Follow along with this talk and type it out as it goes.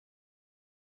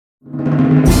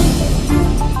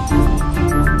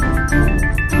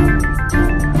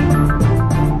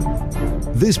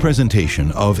This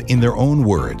presentation of In Their Own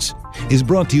Words is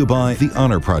brought to you by the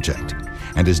Honor Project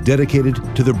and is dedicated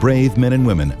to the brave men and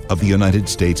women of the United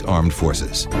States Armed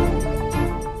Forces.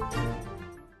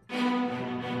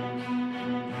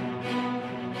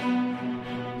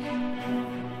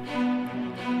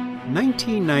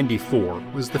 1994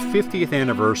 was the 50th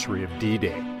anniversary of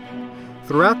D-Day.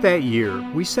 Throughout that year,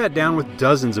 we sat down with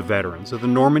dozens of veterans of the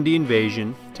Normandy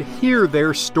invasion to hear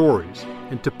their stories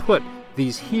and to put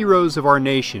these heroes of our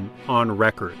nation on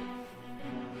record.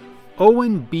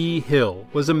 Owen B. Hill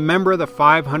was a member of the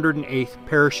 508th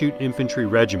Parachute Infantry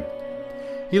Regiment.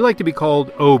 He liked to be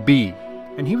called OB,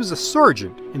 and he was a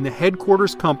sergeant in the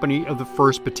headquarters company of the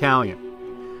 1st Battalion.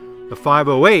 The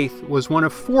 508th was one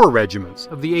of 4 regiments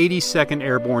of the 82nd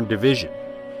Airborne Division.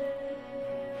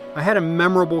 I had a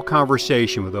memorable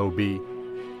conversation with OB.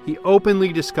 He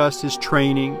openly discussed his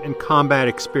training and combat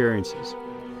experiences,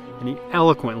 and he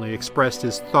eloquently expressed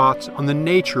his thoughts on the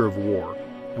nature of war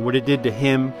and what it did to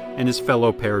him and his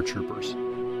fellow paratroopers.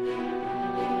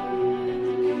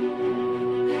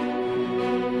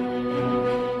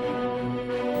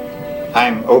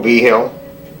 I'm OB Hill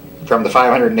from the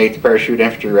 508th Parachute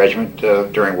Infantry Regiment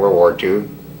during World War II.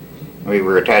 We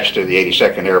were attached to the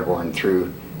 82nd Airborne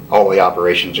through all the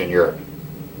operations in Europe.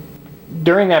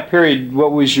 During that period,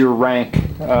 what was your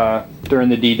rank during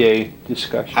the D-Day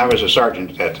discussion? I was a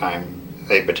sergeant at that time,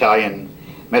 a battalion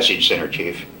message center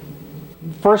chief.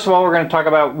 First of all, we're going to talk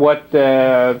about what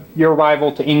your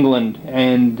arrival to England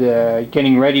and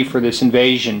getting ready for this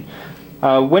invasion.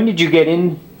 When did you get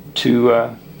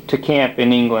into to camp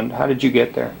in England? How did you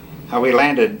get there? We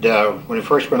landed, when we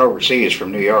first went overseas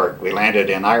from New York, we landed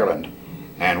in Ireland,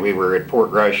 and we were at Port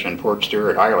Rush and Port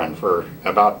Stewart, Ireland for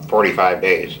about 45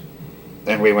 days.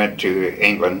 Then we went to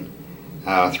England,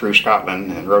 through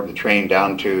Scotland, and rode the train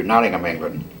down to Nottingham,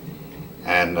 England,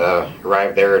 and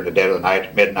arrived there in the dead of the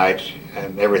night, midnight,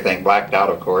 and everything blacked out,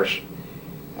 of course.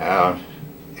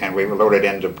 And we were loaded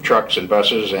into trucks and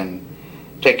buses and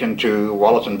taken to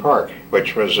Wollaton Park,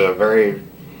 which was a very,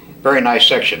 very nice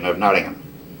section of Nottingham.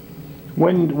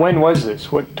 When was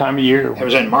this? What time of year? It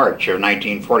was in March of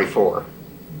 1944.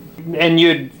 And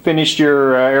you'd finished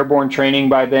your airborne training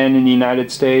by then in the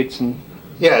United States? And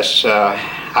Yes,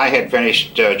 I had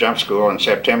finished jump school in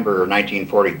September of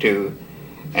 1942,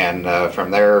 and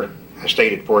from there I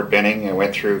stayed at Fort Benning and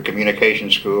went through communication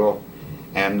school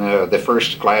and the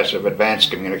first class of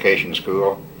advanced communication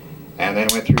school, and then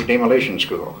went through demolition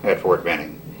school at Fort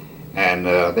Benning. And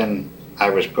then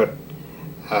I was put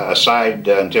aside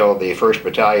until the 1st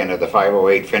Battalion of the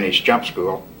 508 finished jump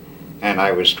school, and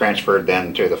I was transferred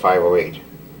then to the 508.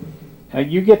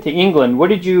 You get to England. What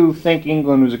did you think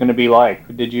England was going to be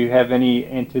like? Did you have any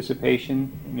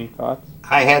anticipation, any thoughts?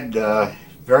 I had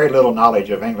very little knowledge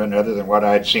of England other than what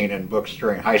I'd seen in books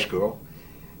during high school.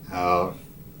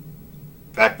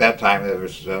 Back that time it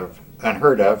was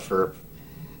unheard of for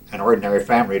an ordinary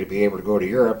family to be able to go to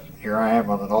Europe. Here I am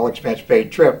on an all-expense-paid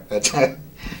trip. It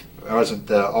wasn't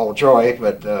all joy,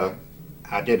 but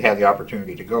I did have the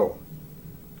opportunity to go.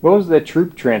 What was the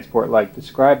troop transport like?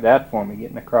 Describe that for me,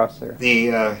 getting across there.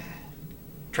 The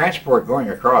transport going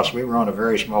across, we were on a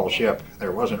very small ship.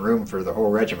 There wasn't room for the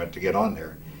whole regiment to get on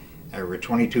there. There were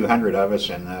 2,200 of us,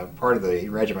 and part of the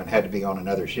regiment had to be on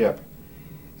another ship.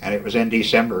 And it was in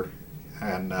December,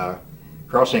 and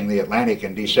crossing the Atlantic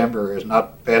in December is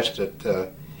not best at,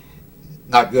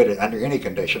 not good under any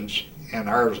conditions. And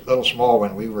our little small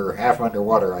one, we were half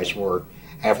underwater, I swore,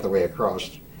 half the way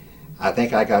across. I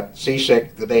think I got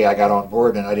seasick the day I got on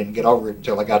board, and I didn't get over it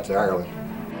until I got to Ireland.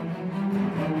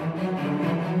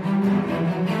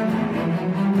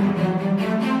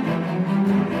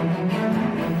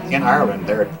 In Ireland,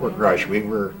 there at Port Rush, we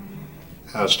were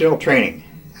still training,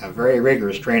 very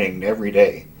rigorous training every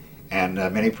day, and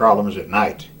many problems at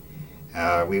night.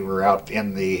 We were out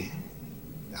in the,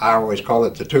 I always call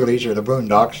it the Tules or the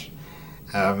boondocks,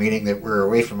 meaning that we're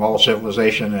away from all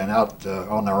civilization and out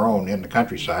on our own in the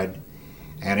countryside.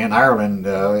 And in Ireland,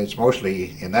 it's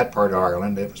mostly, in that part of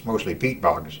Ireland, it was mostly peat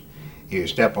bogs. You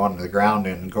step on the ground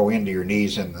and go into your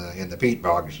knees in the peat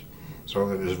bogs. So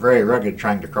it was very rugged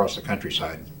trying to cross the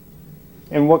countryside.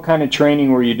 And what kind of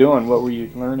training were you doing? What were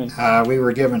you learning? We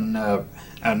were given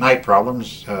night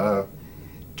problems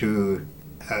to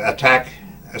attack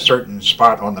a certain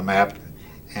spot on the map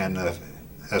and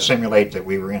simulate that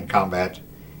we were in combat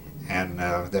and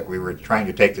that we were trying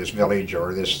to take this village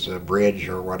or this bridge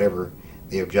or whatever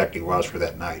the objective was for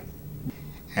that night.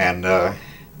 And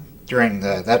during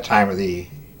that time of the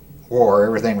war,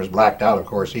 everything was blacked out, of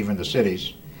course, even the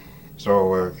cities.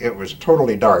 So it was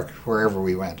totally dark wherever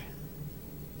we went.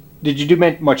 Did you do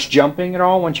much jumping at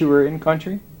all once you were in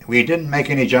country? We didn't make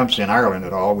any jumps in Ireland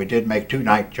at all. We did make 2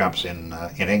 night jumps in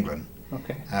England.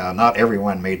 Okay. Not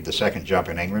everyone made the second jump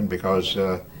in England because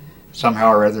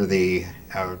somehow or other the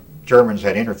Germans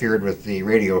had interfered with the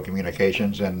radio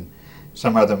communications, and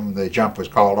some of them the jump was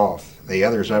called off. The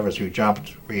others of us who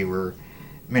jumped, we were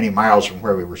many miles from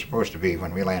where we were supposed to be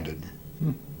when we landed.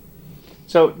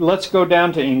 So let's go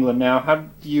down to England now. How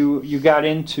you got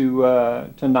into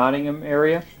to Nottingham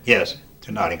area? Yes,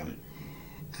 to Nottingham.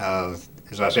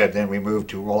 As I said, then we moved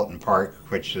to Wollaton Park,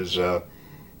 which is a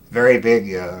very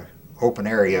big open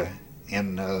area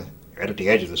right at the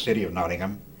edge of the city of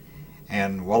Nottingham.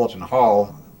 And Wollaton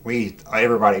Hall,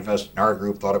 everybody of us in our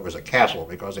group thought it was a castle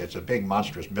because it's a big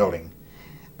monstrous building.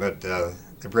 But the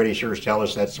Britishers tell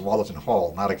us that's Wollaton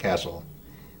Hall, not a castle.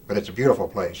 But it's a beautiful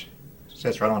place. It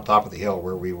sits right on top of the hill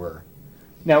where we were.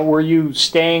 Now, were you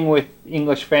staying with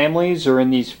English families or in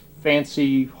these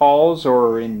fancy halls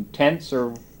or in tents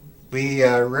or? We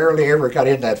rarely ever got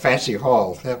in that fancy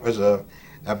hall. That was a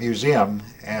museum,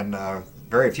 and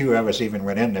very few of us even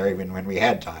went in there, even when we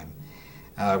had time.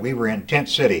 We were in Tent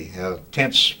City.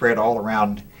 Tents spread all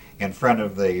around in front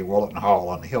of the Wollaton Hall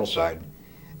on the hillside.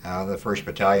 The 1st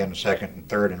Battalion, 2nd and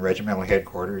 3rd and regimental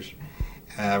headquarters.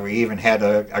 We even had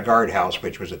a guardhouse,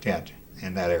 which was a tent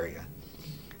in that area.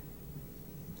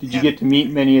 Did you get to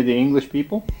meet many of the English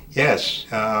people? Yes.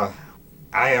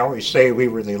 I always say we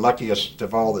were the luckiest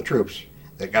of all the troops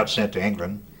that got sent to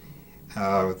England.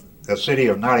 The city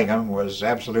of Nottingham was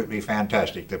absolutely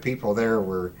fantastic. The people there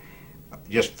were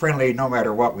just friendly no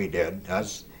matter what we did.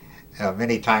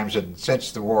 Many times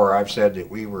since the war I've said that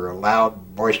we were a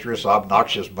loud, boisterous,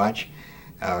 obnoxious bunch.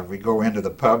 We'd go into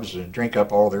the pubs and drink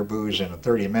up all their booze in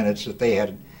 30 minutes that they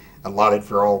had allotted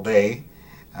for all day.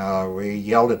 We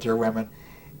yelled at their women.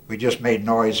 We just made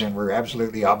noise and were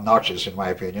absolutely obnoxious, in my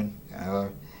opinion.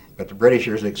 But the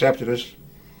Britishers accepted us.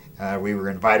 We were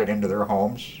invited into their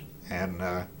homes, and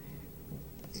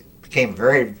it became a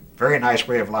very, very nice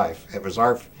way of life. It was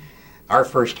our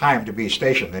first time to be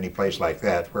stationed any place like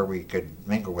that, where we could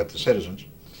mingle with the citizens,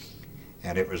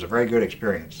 and it was a very good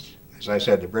experience. As I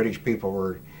said, the British people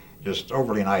were just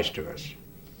overly nice to us.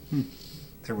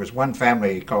 There was one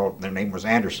family their name was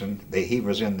Anderson. He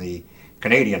was in the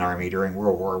Canadian Army during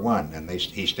World War I, and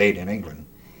he stayed in England.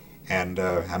 And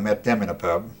I met them in a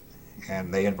pub,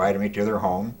 and they invited me to their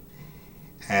home,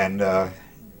 and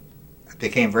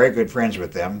became very good friends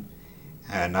with them.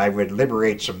 And I would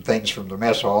liberate some things from the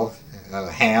mess hall,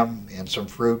 ham and some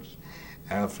fruit,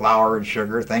 flour and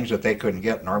sugar, things that they couldn't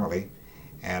get normally,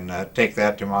 and take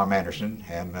that to Mom Anderson.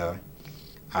 And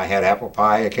I had apple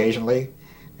pie occasionally,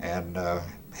 and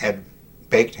had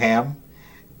baked ham,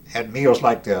 had meals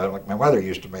like my mother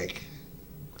used to make.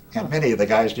 And many of the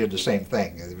guys did the same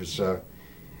thing. It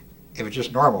was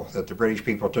just normal that the British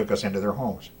people took us into their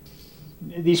homes.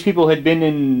 These people had been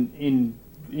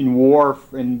in war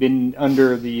and been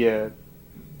under the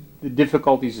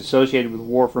difficulties associated with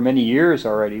war for many years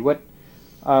already.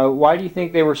 Why do you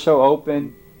think they were so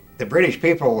open? The British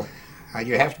people,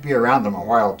 you have to be around them a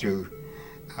while to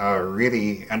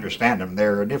really understand them.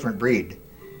 They're a different breed.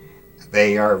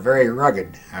 They are very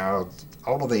rugged.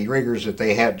 All of the rigors that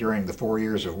they had during the 4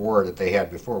 years of war that they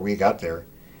had before we got there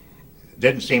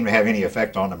didn't seem to have any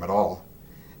effect on them at all.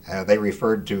 They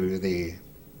referred to the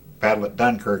battle at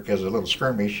Dunkirk as a little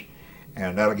skirmish,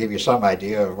 and that'll give you some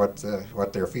idea of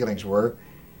what their feelings were.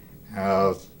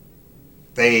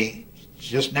 They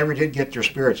just never did get their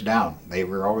spirits down. They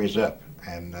were always up,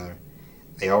 and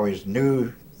they always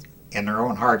knew in their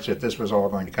own hearts that this was all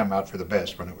going to come out for the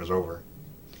best when it was over.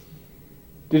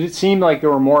 Did it seem like there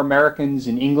were more Americans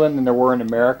in England than there were in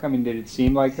America? I mean, did it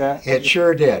seem like that? It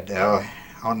sure did.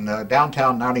 On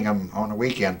downtown Nottingham on a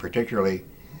weekend particularly,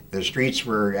 the streets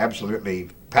were absolutely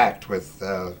packed with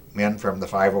men from the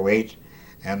 508,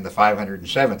 and the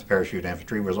 507th Parachute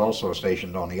Infantry was also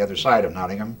stationed on the other side of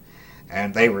Nottingham,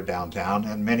 and they were downtown,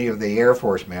 and many of the Air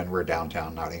Force men were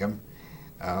downtown Nottingham.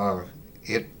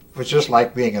 It was just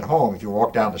like being at home if you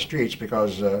walked down the streets,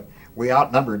 because we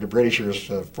outnumbered the Britishers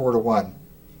 4-1.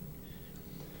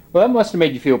 Well, that must have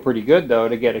made you feel pretty good, though,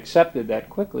 to get accepted that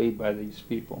quickly by these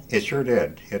people. It sure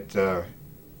did.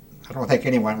 I don't think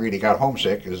anyone really got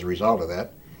homesick as a result of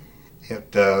that.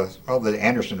 The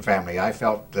Anderson family, I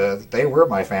felt they were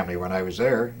my family when I was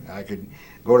there. I could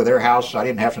go to their house. I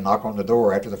didn't have to knock on the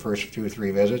door after the first 2 or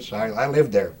 3 visits. I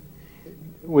lived there.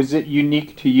 Was it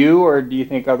unique to you, or do you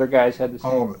think other guys had the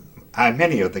same?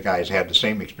 Many of the guys had the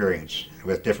same experience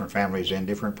with different families in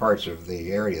different parts of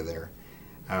the area there.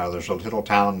 There's a little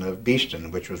town of Beeston,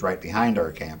 which was right behind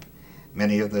our camp.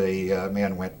 Many of the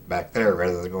men went back there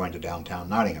rather than going to downtown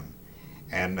Nottingham,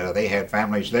 and they had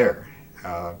families there.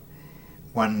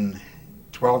 one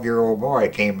 12-year-old boy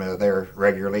came there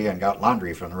regularly and got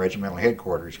laundry from the regimental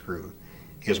headquarters crew.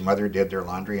 His mother did their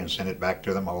laundry and sent it back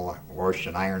to them all washed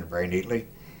and ironed very neatly.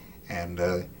 And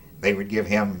they would give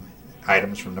him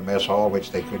items from the mess hall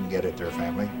which they couldn't get at their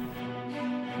family.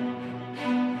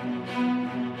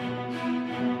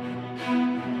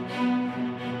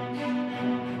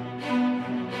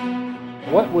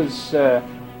 What was a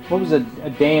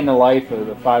day in the life of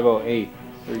the 508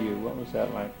 for you? What was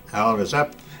that like? I was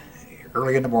up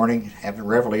early in the morning, having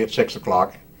reveille at 6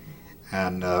 o'clock,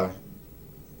 and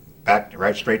back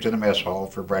right straight to the mess hall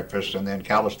for breakfast, and then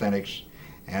calisthenics.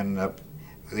 And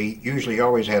we usually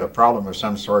always had a problem of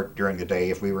some sort during the day.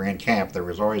 If we were in camp, there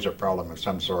was always a problem of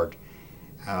some sort.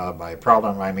 By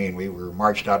problem, I mean we were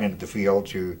marched out into the field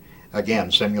to,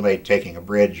 again, simulate taking a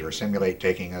bridge or simulate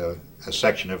taking a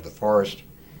section of the forest,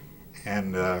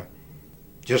 and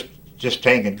just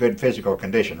staying in good physical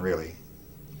condition, really,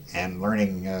 and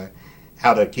learning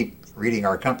how to keep reading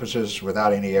our compasses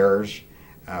without any errors,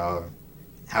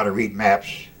 how to read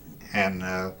maps,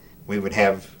 and we would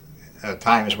have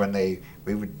times when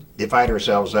we would divide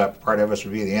ourselves up. Part of us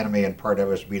would be the enemy and part of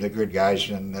us would be the good guys,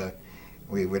 and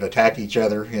we would attack each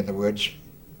other in the woods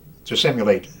to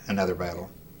simulate another battle.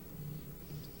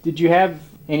 Did you have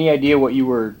any idea what you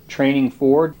were training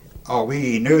for? Oh,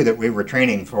 we knew that we were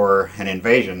training for an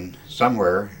invasion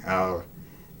somewhere.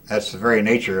 That's the very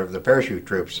nature of the parachute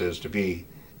troops, is to be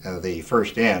the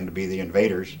first in, to be the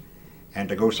invaders, and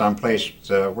to go someplace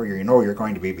where you know you're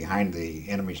going to be behind the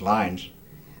enemy's lines.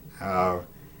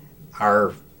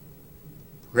 Our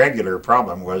regular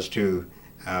problem was to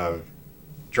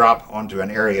drop onto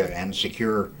an area and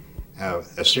secure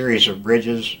a series of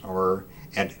bridges or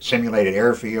and simulated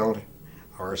airfield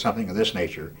or something of this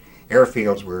nature.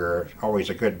 Airfields were always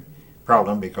a good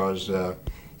problem because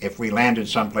if we landed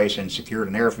someplace and secured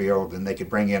an airfield, then they could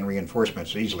bring in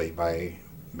reinforcements easily by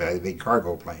the big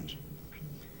cargo planes.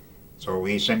 So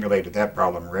we simulated that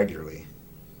problem regularly.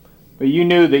 But you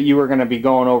knew that you were going to be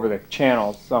going over the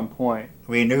channel at some point.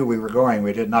 We knew we were going,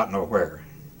 we did not know where.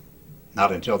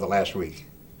 Not until the last week.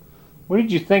 What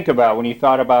did you think about when you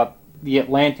thought about the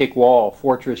Atlantic Wall,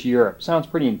 Fortress Europe? Sounds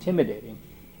pretty intimidating.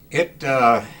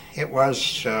 It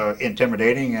was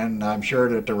intimidating, and I'm sure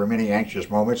that there were many anxious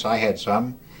moments. I had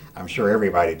some. I'm sure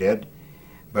everybody did.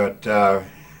 But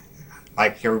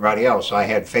like everybody else, I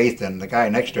had faith in the guy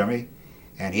next to me,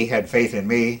 and he had faith in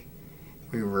me.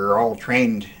 We were all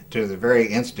trained to the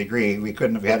very nth degree. We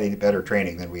couldn't have had any better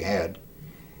training than we had.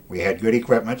 We had good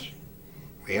equipment.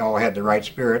 We all had the right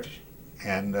spirit,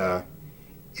 and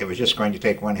it was just going to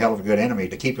take one hell of a good enemy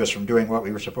to keep us from doing what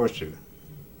we were supposed to.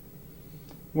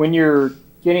 When you're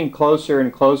getting closer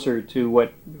and closer to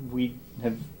what we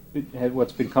have had,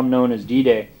 what's become known as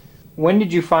D-Day, when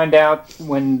did you find out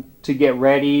when to get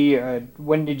ready?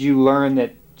 When did you learn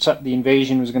that the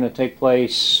invasion was going to take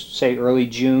place, say early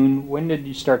June? When did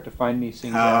you start to find these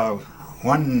things out?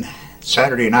 One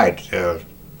Saturday night,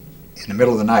 in the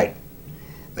middle of the night,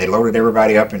 they loaded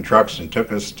everybody up in trucks and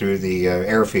took us to the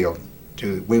airfield.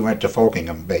 We went to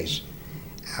Folkingham Base.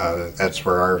 That's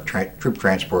where our troop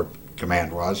transport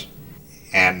command was.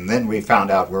 And then we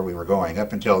found out where we were going.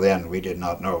 Up until then, we did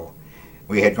not know.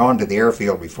 We had gone to the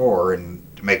airfield before and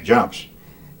to make jumps,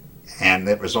 and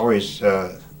it was always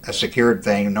a secured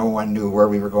thing. No one knew where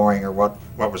we were going or what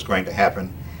was going to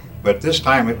happen. But this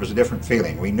time it was a different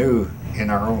feeling. We knew in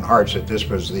our own hearts that this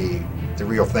was the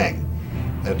real thing,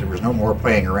 that there was no more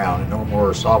playing around and no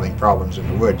more solving problems in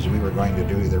the woods. We were going to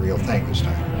do the real thing this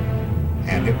time.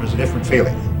 And it was a different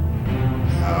feeling.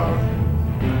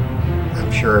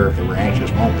 I'm sure there were anxious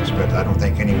moments, but I don't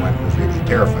think anyone was really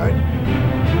terrified.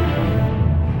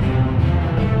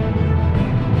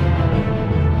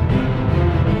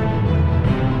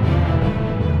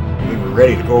 We were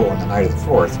ready to go on the night of the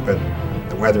 4th, but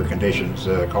the weather conditions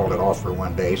called it off for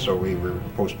one day, so we were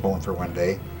postponed for one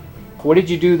day. What did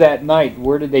you do that night?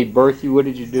 Where did they berth you? What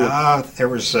did you do? There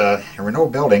were no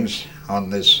buildings on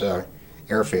this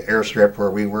airstrip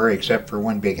where we were, except for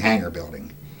one big hangar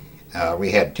building.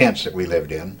 We had tents that we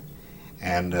lived in,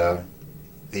 and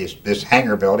this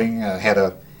hangar building had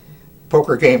a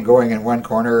poker game going in one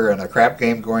corner and a crap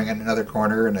game going in another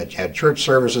corner, and it had church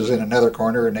services in another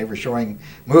corner, and they were showing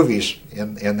movies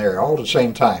in there all at the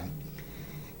same time.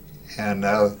 And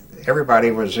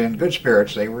everybody was in good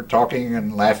spirits. They were talking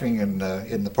and laughing in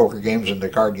the poker games and the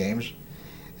card games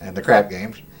and the crap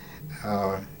games.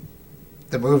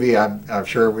 The movie, I'm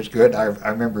sure, was good. I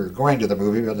remember going to the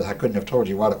movie, but I couldn't have told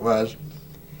you what it was.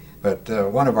 But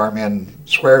one of our men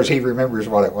swears he remembers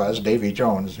what it was, Davy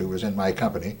Jones, who was in my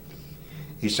company.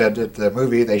 He said that the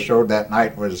movie they showed that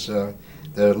night was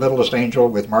the littlest angel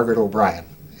with Margaret O'Brien,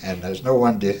 and there's no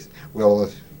one will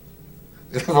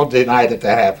deny that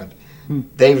happened.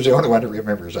 Dave's the only one who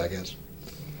remembers, I guess.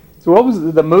 So what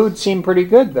was the mood? Seemed pretty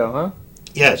good, though, huh?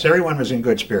 Yes, everyone was in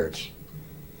good spirits.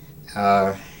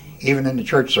 Even in the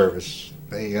church service,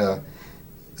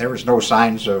 there was no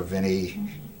signs of any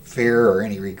fear or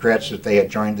any regrets that they had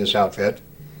joined this outfit.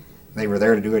 They were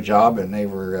there to do a job, and they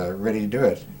were ready to do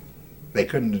it. They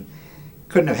couldn't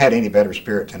have had any better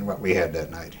spirit than what we had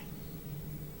that night.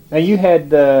 Now you had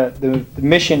the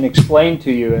mission explained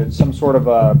to you as some sort of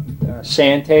a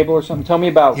sand table or something. Tell me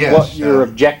about what your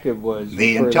objective was.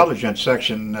 The intelligence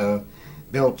section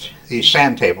built these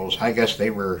sand tables. I guess they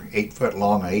were 8 foot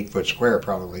long and 8 foot square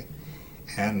probably.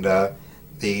 And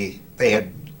they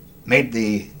had made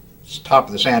the top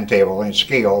of the sand table in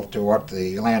scale to what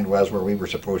the land was where we were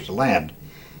supposed to land.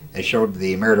 They showed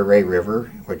the Mer de Rey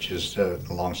River, which is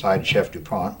alongside Chef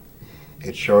DuPont.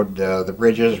 It showed the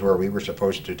bridges where we were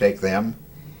supposed to take them,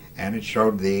 and it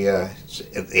showed the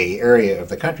area of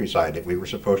the countryside that we were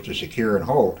supposed to secure and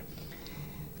hold.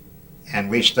 And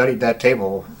we studied that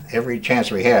table every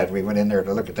chance we had. We went in there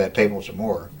to look at that table some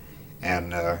more.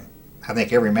 And I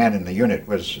think every man in the unit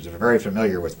was very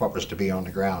familiar with what was to be on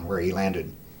the ground where he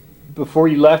landed. Before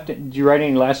you left, did you write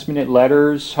any last-minute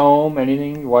letters home,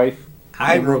 anything, wife?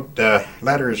 I wrote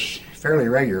letters fairly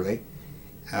regularly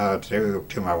to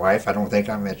my wife. I don't think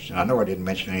I mentioned, I know I didn't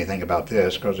mention anything about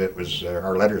this because it was,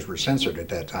 our letters were censored at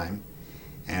that time.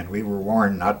 And we were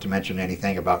warned not to mention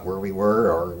anything about where we were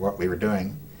or what we were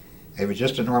doing. It was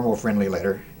just a normal, friendly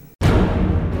letter.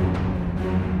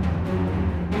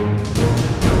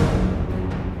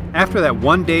 After that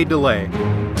one-day delay,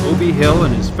 Obie Hill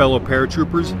and his fellow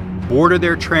paratroopers boarded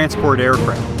their transport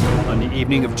aircraft on the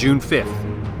evening of June 5th,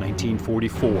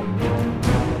 1944.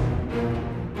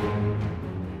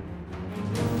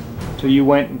 So you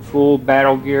went in full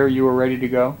battle gear, you were ready to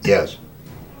go? Yes.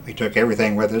 We took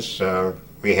everything with us.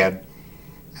 We had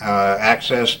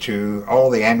access to all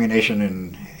the ammunition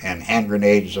and hand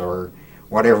grenades or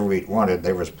whatever we wanted.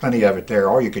 There was plenty of it there.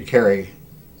 All you could carry,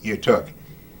 you took.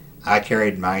 I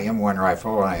carried my M1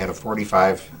 rifle, and I had a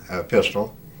 .45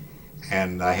 pistol,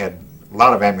 and I had a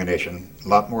lot of ammunition, a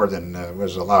lot more than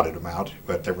was allotted amount,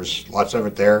 but there was lots of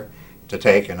it there to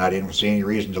take, and I didn't see any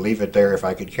reason to leave it there if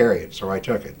I could carry it, so I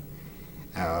took it.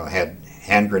 I had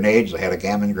hand grenades. I had a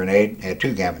gammon grenade. I had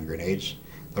 2 gammon grenades.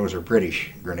 Those are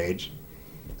British grenades.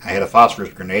 I had a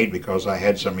phosphorus grenade because I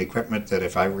had some equipment that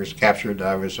if I was captured,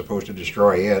 I was supposed to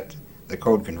destroy it, the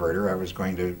code converter. I was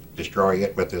going to destroy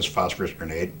it with this phosphorus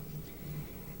grenade.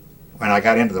 When I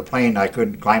got into the plane, I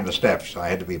couldn't climb the steps. I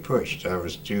had to be pushed. I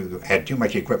had too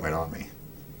much equipment on me.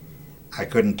 I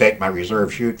couldn't take my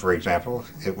reserve chute, for example.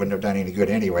 It wouldn't have done any good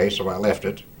anyway, so I left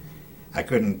it. I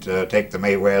couldn't take the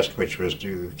Mae West, which was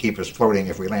to keep us floating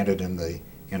if we landed in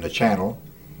the channel.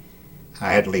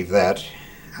 I had to leave that.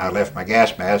 I left my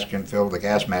gas mask and filled the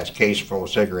gas mask case full of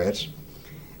cigarettes.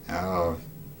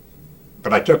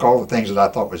 But I took all the things that I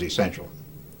thought was essential.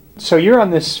 So you're on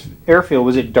this airfield.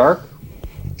 Was it dark?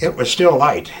 It was still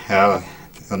light.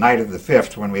 The night of the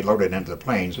 5th when we loaded into the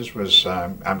planes, this was,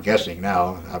 I'm guessing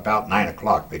now, about 9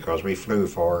 o'clock because we flew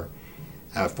for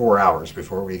 4 hours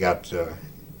before we got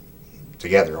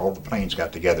together. All the planes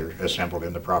got together, assembled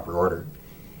in the proper order.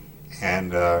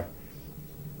 And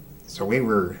so we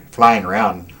were flying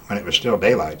around when it was still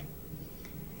daylight.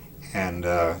 And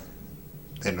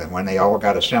then when they all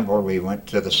got assembled, we went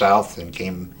to the south and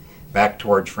came back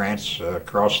towards France,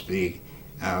 across the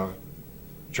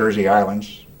Jersey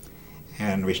Islands,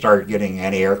 and we started getting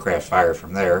anti-aircraft fire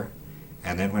from there.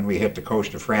 And then when we hit the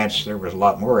coast of France, there was a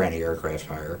lot more anti-aircraft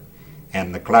fire,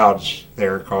 and the clouds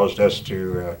there caused us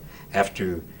to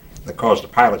caused the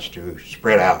pilots to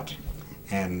spread out,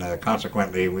 and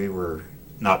consequently we were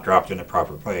not dropped in a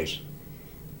proper place.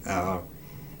 A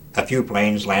few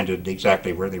planes landed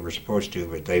exactly where they were supposed to,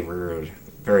 but they were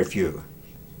very few.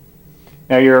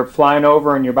 Now you're flying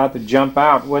over and you're about to jump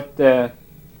out.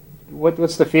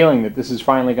 What's the feeling that this is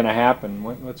finally going to happen?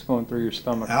 What's going through your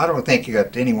stomach? I don't think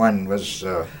that anyone was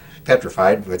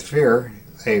petrified with fear.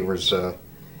 They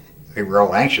were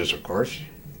all anxious, of course.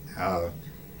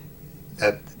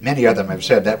 That many of them have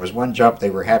said that was one jump they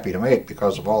were happy to make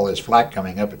because of all this flak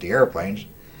coming up at the airplanes,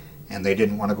 and they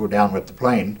didn't want to go down with the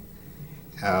plane.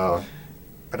 But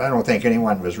I don't think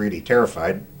anyone was really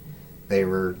terrified.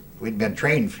 We'd been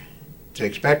trained to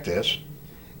expect this,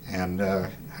 and I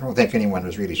don't think anyone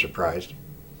was really surprised.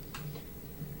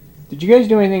 Did you guys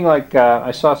do anything like,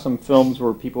 I saw some films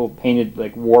where people painted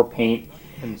like war paint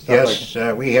and stuff? Yes,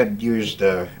 like we had used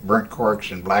burnt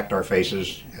corks and blacked our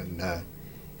faces and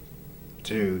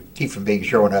to keep from being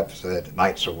shown up at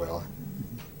night so well.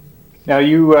 Now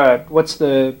what's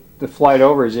the flight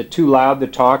over? Is it too loud to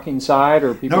talk inside,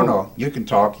 or people? No, you can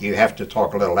talk. You have to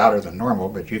talk a little louder than normal,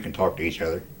 but you can talk to each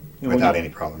other without any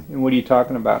problem. And what are you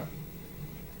talking about?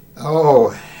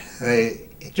 Oh,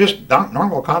 just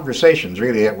normal conversations,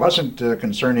 really. It wasn't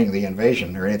concerning the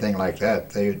invasion or anything like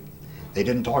that. They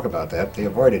didn't talk about that. They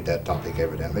avoided that topic,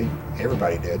 evidently.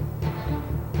 Everybody did.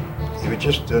 It was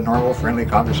just a normal, friendly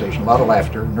conversation. A lot of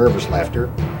laughter, nervous laughter,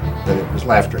 but it was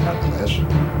laughter nonetheless.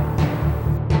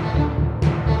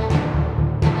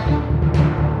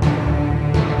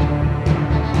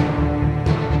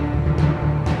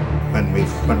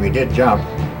 When we did jump,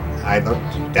 I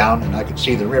looked down and I could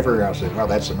see the river. I said, well,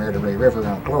 that's the Maerdy River,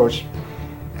 I'm close.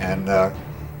 And I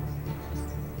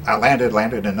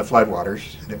landed in the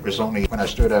floodwaters. It was only, when I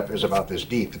stood up, it was about this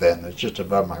deep then. It's just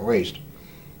above my waist.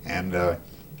 And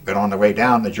but on the way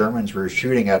down, the Germans were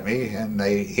shooting at me, and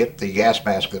they hit the gas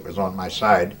mask that was on my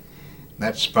side.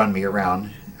 That spun me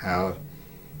around. I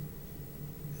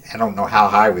don't know how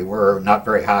high we were, not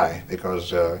very high,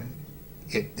 because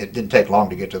it didn't take long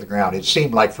to get to the ground. It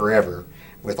seemed like forever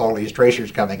with all these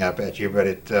tracers coming up at you, but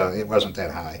it wasn't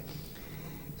that high.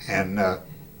 And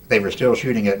they were still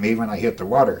shooting at me when I hit the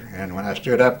water. And when I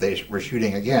stood up, they were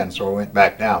shooting again, so I went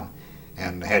back down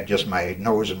and had just my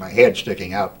nose and my head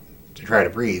sticking out to try to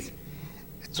breathe.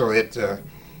 So it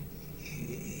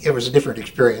was a different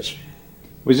experience.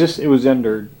 It was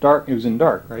under dark, it was in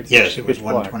dark, right? Yes, it was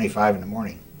 1:25 in the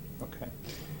morning. Okay.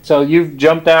 So you've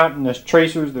jumped out and there's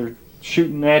tracers, they're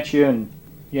shooting at you, and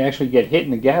you actually get hit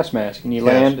in the gas mask and you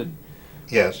land. And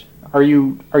yes. Are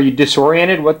you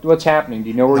disoriented? What's happening? Do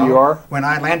you know where you are? When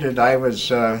I landed, I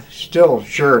was still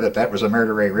sure that was the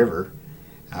Maerdy River,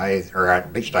 or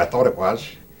at least I thought it was,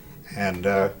 and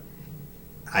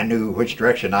I knew which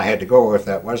direction I had to go if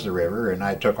that was the river, and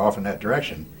I took off in that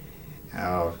direction.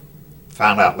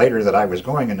 Found out later that I was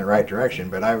going in the right direction,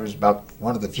 but I was about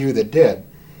one of the few that did.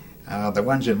 The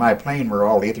ones in my plane were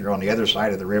all either on the other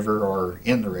side of the river or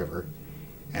in the river,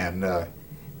 and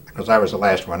because I was the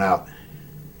last one out.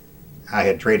 I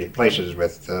had traded places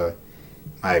with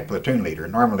my platoon leader.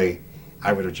 Normally,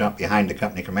 I would have jumped behind the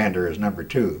company commander as number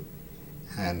 2,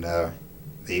 and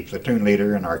the platoon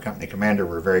leader and our company commander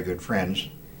were very good friends.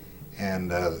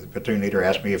 And the platoon leader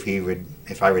asked me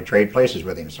if I would trade places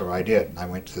with him, so I did. I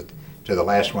went to the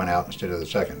last one out instead of the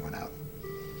second one out.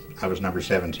 I was number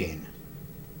 17.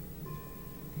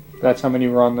 That's how many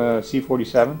were on the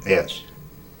C-47? Yes.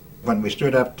 When we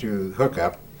stood up to hook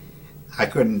up, I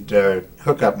couldn't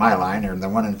hook up my line, and the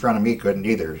one in front of me couldn't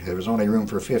either. There was only room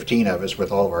for 15 of us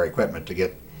with all of our equipment to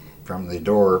get from the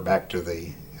door back to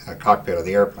the cockpit of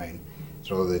the airplane.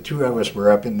 So the 2 of us were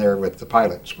up in there with the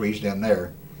pilot, squeezed in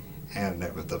there, and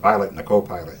with the pilot and the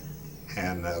co-pilot.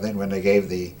 And then when they gave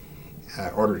the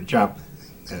order to jump,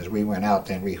 as we went out,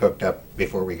 then we hooked up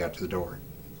before we got to the door.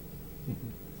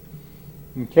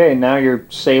 Okay, now you're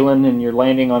sailing and you're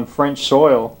landing on French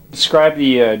soil. Describe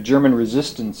the German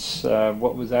resistance.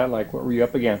 What was that like? What were you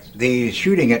up against? The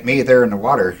shooting at me there in the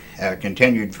water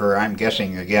continued for, I'm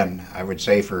guessing again, I would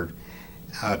say for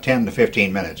 10 to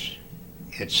 15 minutes.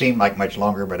 It seemed like much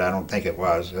longer, but I don't think it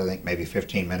was. I think maybe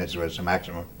 15 minutes was the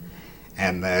maximum.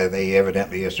 And they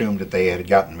evidently assumed that they had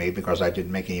gotten me because I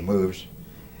didn't make any moves.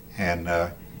 And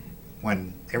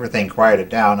when everything quieted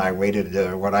down, I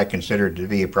waited what I considered to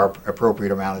be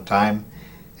appropriate amount of time,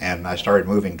 and I started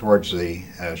moving towards the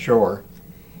shore,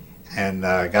 and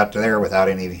got to there without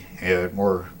any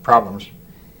more problems.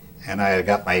 And I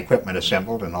got my equipment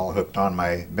assembled and all hooked on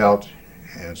my belt,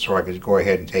 and so I could go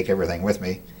ahead and take everything with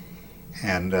me.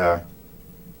 And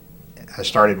I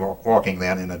started walking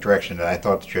then in the direction that I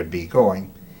thought should be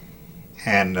going.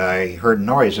 And I heard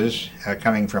noises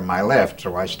coming from my left,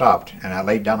 so I stopped and I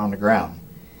laid down on the ground.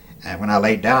 And when I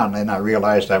laid down, then I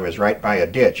realized I was right by a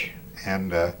ditch,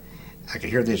 and I could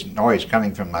hear this noise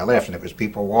coming from my left, and it was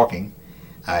people walking.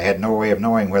 I had no way of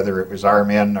knowing whether it was our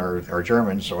men or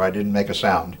Germans, so I didn't make a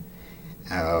sound.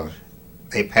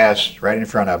 They passed right in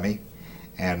front of me,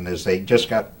 and as they just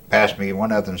got past me,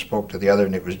 one of them spoke to the other,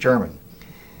 and it was German.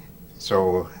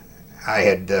 So I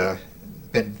had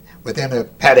been within a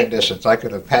patting distance. I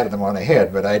could have patted them on the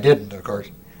head, but I didn't, of course.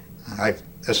 I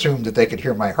assumed that they could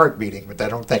hear my heart beating, but I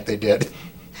don't think they did.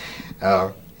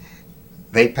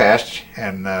 They passed,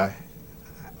 and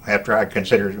after I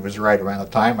considered it was the right amount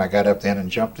of time, I got up then and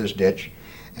jumped this ditch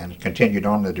and continued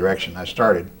on the direction I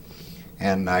started.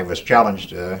 And I was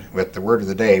challenged with the word of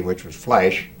the day, which was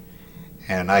flash,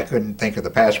 and I couldn't think of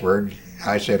the password.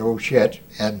 I said, "Oh shit,"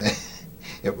 and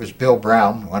it was Bill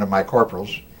Brown, one of my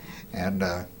corporals, and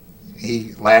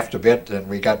he laughed a bit, and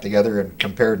we got together and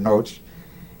compared notes.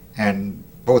 And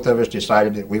both of us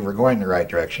decided that we were going the right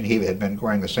direction. He had been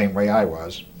going the same way I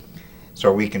was.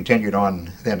 So we continued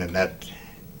on then in that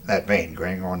vein,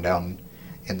 going on down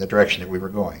in the direction that we were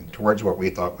going, towards what we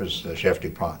thought was Chef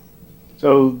DuPont.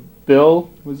 So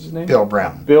Bill was his name? Bill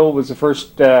Brown. Bill was the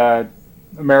first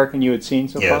American you had seen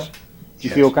so Yes. far? Did you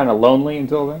feel kind of lonely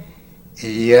until then?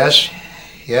 Yes,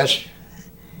 yes.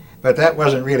 But that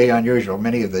wasn't really unusual.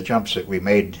 Many of the jumps that we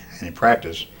made in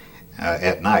practice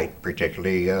at night,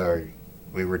 particularly,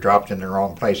 we were dropped in the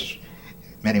wrong place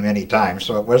many times,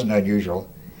 so it wasn't unusual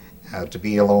to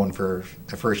be alone for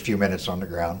the first few minutes on the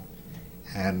ground.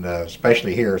 And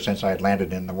especially here, since I had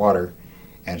landed in the water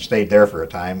and stayed there for a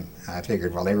time, I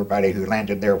figured, well, everybody who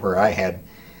landed there where I had,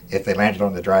 if they landed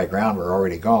on the dry ground, were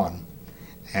already gone.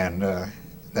 And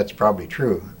that's probably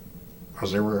true,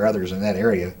 because there were others in that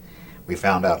area, we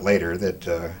found out later,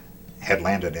 that had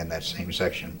landed in that same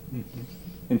section. Mm-hmm.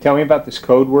 And tell me about this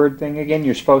code word thing again.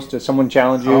 You're supposed to, someone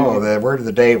challenge you? Oh, the word of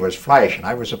the day was flash, and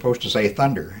I was supposed to say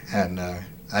thunder, and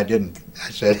I didn't.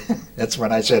 I said, that's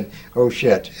when I said, oh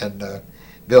shit, and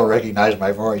Bill recognized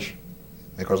my voice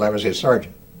because I was his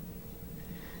sergeant.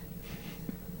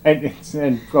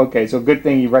 And okay, so good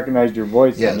thing you recognized your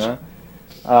voice. Yes. Then,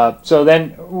 huh? So then,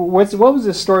 what was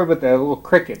the story with the little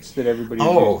crickets that everybody?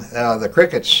 Oh, the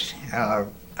crickets.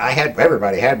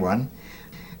 Everybody had one.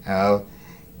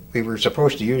 We were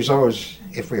supposed to use those.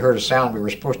 If we heard a sound, we were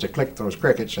supposed to click those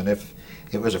crickets, and if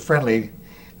it was a friendly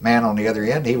man on the other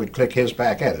end, he would click his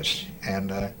back at us.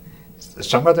 And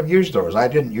some of them used those. I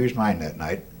didn't use mine that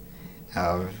night.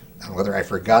 Whether I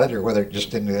forgot it or whether it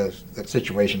just the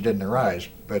situation didn't arise,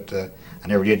 but I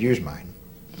never did use mine.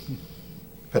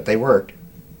 But they worked.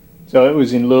 So it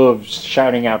was in lieu of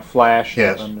shouting out flash.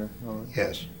 Yes. Thunder. Oh.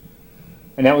 Yes.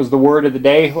 And that was the word of the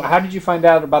day. How did you find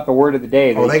out about the word of the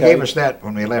day? They gave us that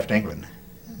when we left England.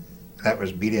 That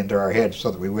was beat into our heads so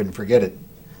that we wouldn't forget it.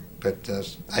 But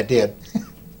I did.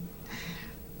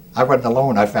 I wasn't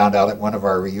alone, I found out at one of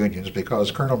our reunions,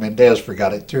 because Colonel Mendez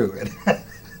forgot it too.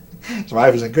 So I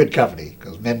was in good company,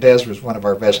 because Mendez was one of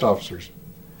our best officers.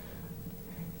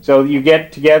 So you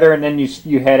get together and then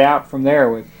you head out from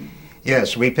there with...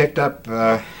 Yes, we picked up,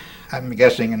 I'm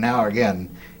guessing now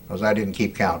again, because I didn't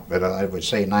keep count, but I would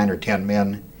say 9 or 10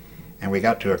 men, and we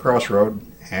got to a crossroad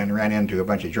and ran into a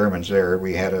bunch of Germans there.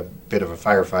 We had a bit of a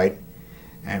firefight,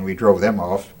 and we drove them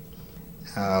off.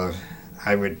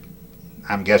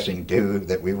 I'm guessing too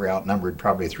that we were outnumbered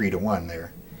probably 3-1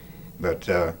 there,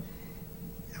 but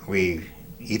we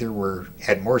either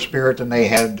had more spirit than they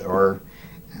had, or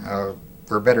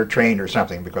were better trained or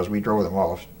something, because we drove them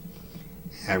off.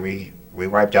 We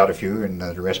wiped out a few, and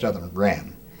the rest of them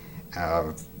ran.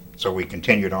 So we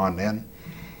continued on then,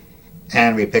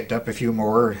 and we picked up a few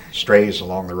more strays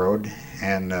along the road,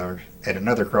 and at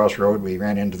another crossroad we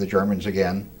ran into the Germans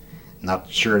again.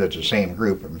 Not sure that it's the same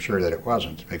group. I'm sure that it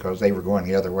wasn't, because they were going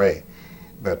the other way.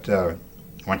 But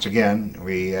once again,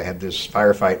 we had this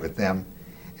firefight with them,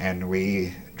 and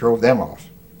we drove them off.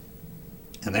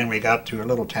 And then we got to a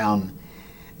little town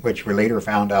which we later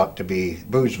found out to be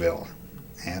Boozeville.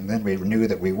 And then we knew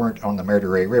that we weren't on the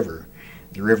Meurthe River.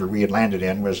 The river we had landed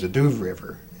in was the Douve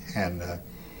River, and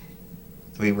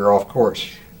we were off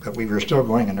course. But we were still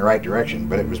going in the right direction,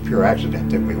 but it was pure accident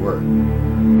that we were.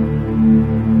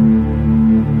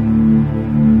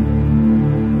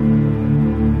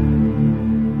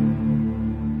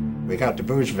 We got to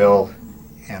Boozeville,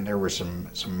 and there were some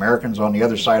Americans on the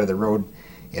other side of the road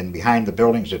and behind the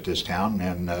buildings at this town,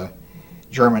 and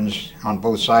Germans on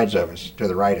both sides of us, to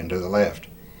the right and to the left.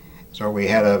 So we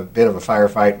had a bit of a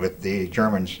firefight with the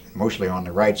Germans, mostly on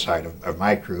the right side of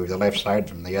my crew, the left side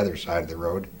from the other side of the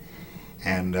road.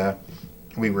 And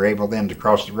we were able then to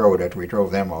cross the road after we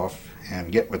drove them off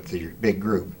and get with the big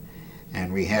group.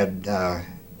 And we had,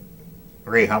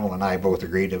 Ray Hummel and I both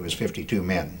agreed it was 52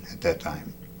 men at that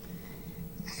time.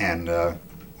 And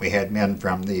we had men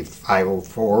from the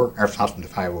 504, or not from the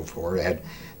 504, they had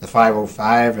the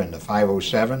 505 and the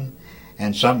 507,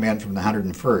 and some men from the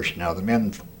 101st. Now the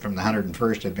men from the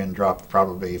 101st had been dropped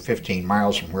probably 15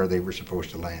 miles from where they were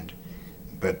supposed to land,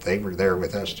 but they were there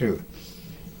with us too.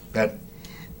 But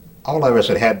all of us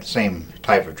had the same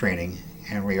type of training,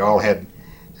 and we all had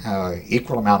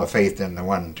equal amount of faith in the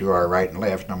one to our right and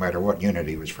left, no matter what unit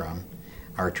he was from.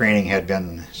 Our training had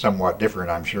been somewhat different,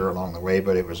 I'm sure, along the way,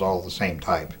 but it was all the same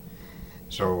type.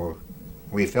 So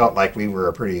we felt like we were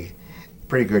a pretty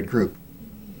good group.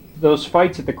 Those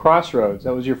fights at the crossroads,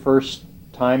 that was your first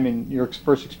time in your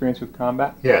first experience with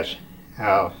combat? Yes.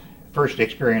 First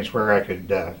experience where I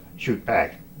could shoot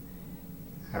back.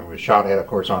 I was shot at, of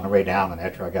course, on the way down and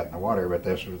after I got in the water, but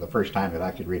this was the first time that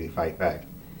I could really fight back.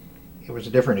 It was a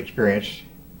different experience.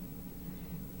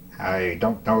 I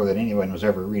don't know that anyone was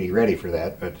ever really ready for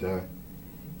that, but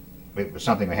it was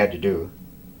something we had to do.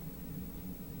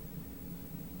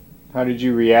 How did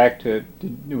you react to it?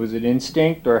 Was it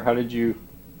instinct, or how did you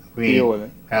deal with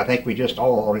it? I think we just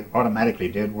all automatically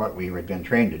did what we had been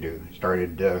trained to do.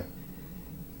 Started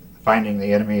finding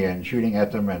the enemy and shooting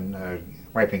at them and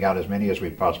wiping out as many as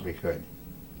we possibly could.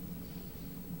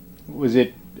 Was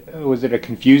it a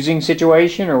confusing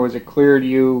situation, or was it clear to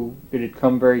you? Did it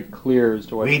come very clear as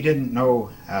to what? We didn't know,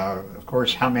 of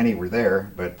course, how many were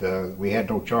there, but we had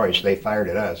no choice. They fired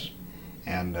at us,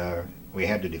 and we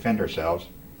had to defend ourselves.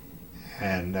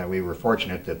 And we were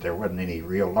fortunate that there wasn't any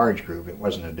real large group. It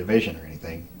wasn't a division or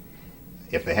anything.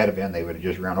 If they had been, they would have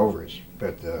just run over us.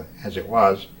 But as it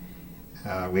was,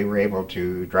 we were able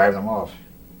to drive them off.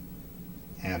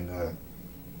 And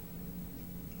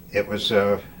it was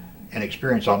an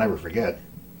experience I'll never forget.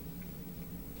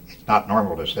 It's not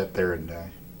normal to sit there and,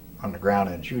 on the ground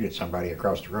and shoot at somebody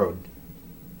across the road.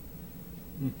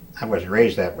 I wasn't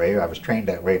raised that way. I was trained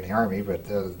that way in the Army, but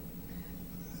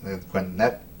when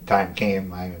that time came,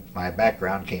 my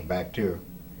background came back too.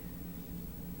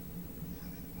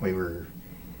 We were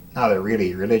not a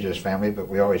really religious family, but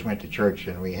we always went to church,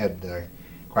 and we had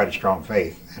quite a strong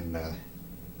faith, and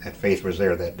that faith was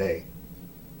there that day.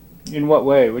 In what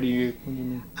way? What do you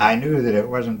mean? I knew that it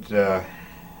wasn't the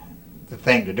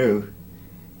thing to do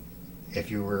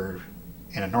if you were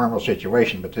in a normal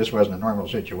situation, but this wasn't a normal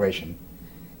situation.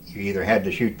 You either had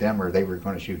to shoot them or they were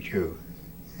going to shoot you.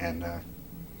 And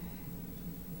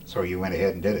so you went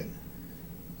ahead and did it.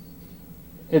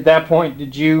 At that point,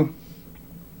 did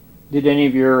any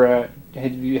of your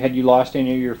had you lost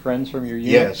any of your friends from your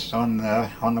unit? Yes, on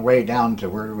the way down to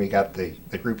where we got the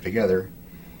group together,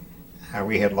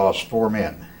 we had lost 4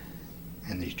 men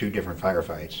in these 2 different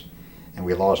firefights, and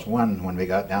we lost 1 when we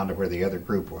got down to where the other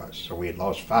group was. So we had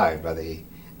lost 5 by the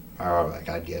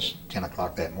I guess 10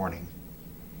 o'clock that morning.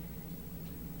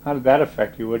 How did that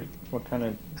affect you? What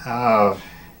kind of?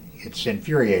 It's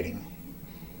infuriating.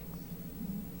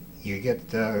 You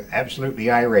get absolutely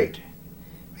irate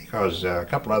because a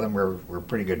couple of them were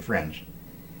pretty good friends,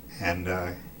 and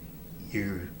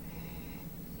you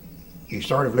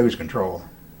sort of lose control.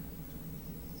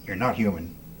 You're not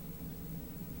human.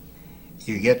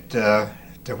 You get to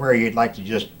where you'd like to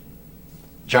just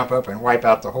jump up and wipe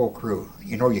out the whole crew.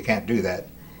 You know you can't do that.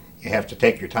 You have to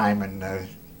take your time and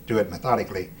do it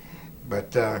methodically.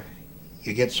 But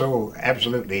you get so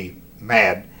absolutely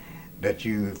mad that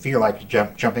you feel like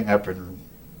jumping up and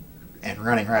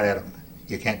running right at them.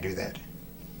 You can't do that.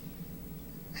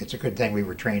 It's a good thing we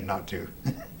were trained not to.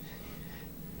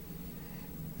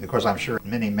 Because I'm sure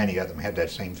many of them had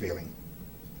that same feeling.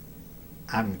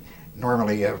 I'm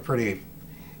normally a pretty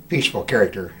peaceful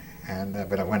character, and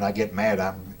but when I get mad,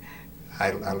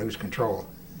 I lose control,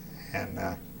 and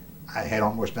I had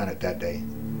almost done it that day.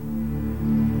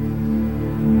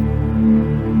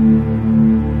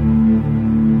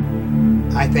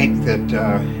 I think that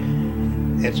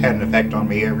it's had an effect on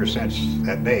me ever since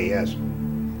that day, yes.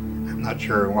 I'm not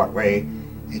sure in what way.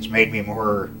 It's made me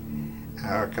more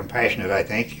compassionate, I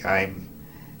think. I'm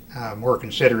more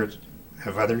considerate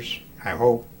of others, I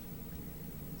hope.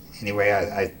 Anyway,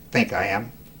 I think I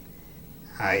am.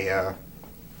 I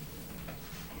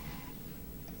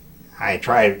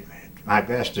try my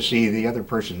best to see the other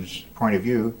person's point of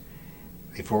view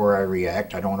before I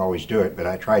react. I don't always do it, but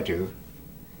I try to.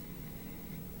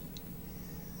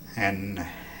 And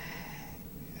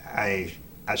I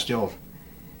still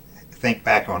think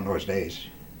back on those days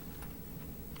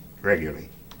regularly.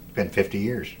 It's been 50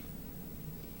 years,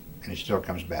 and it still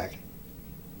comes back.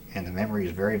 And the memory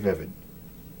is very vivid.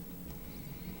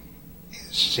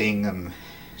 Seeing the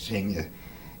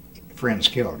friends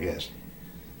killed, yes.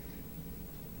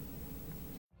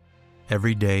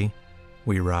 Every day,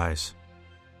 we rise,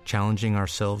 challenging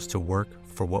ourselves to work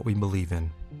for what we believe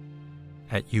in.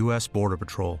 At U.S. Border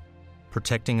Patrol,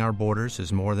 protecting our borders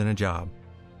is more than a job.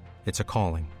 It's a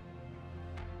calling.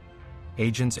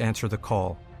 Agents answer the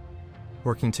call,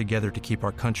 working together to keep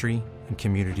our country and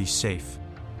communities safe.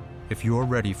 If you're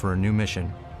ready for a new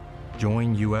mission,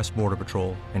 join U.S. Border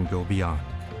Patrol and go beyond.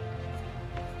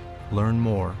 Learn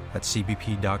more at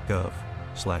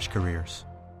cbp.gov/careers.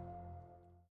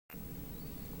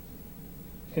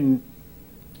 And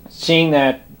seeing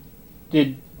that,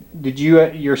 did you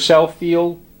yourself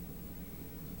feel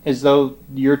as though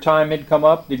your time had come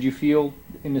up? Did you feel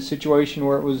in a situation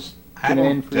where it was going to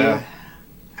end for you?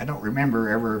 I don't remember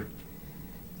ever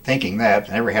thinking that.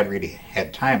 I never had really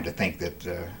had time to think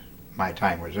that my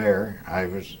time was there. I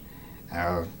was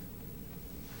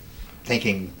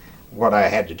thinking what I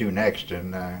had to do next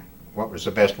and what was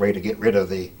the best way to get rid of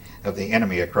the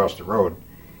enemy across the road.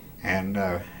 And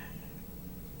I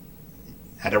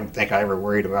don't think I ever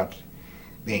worried about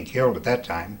being killed at that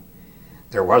time.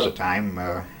 There was a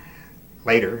time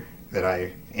later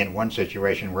that in one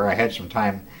situation where I had some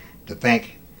time to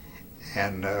think,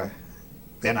 and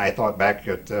then I thought back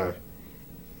at,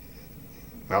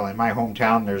 well, in my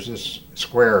hometown there's this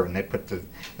square, and they put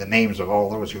the names of all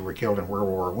those who were killed in World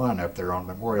War I up there on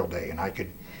Memorial Day, and I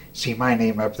could see my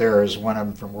name up there as one of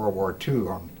them from World War II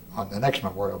on the next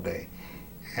Memorial Day.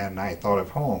 And I thought of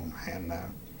home, and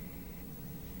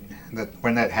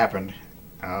when that happened,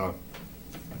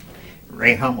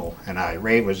 Ray Hummel and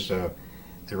Ray was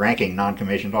the ranking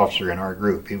non-commissioned officer in our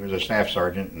group. He was a staff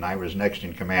sergeant, and I was next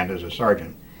in command as a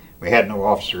sergeant. We had no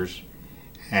officers,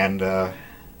 and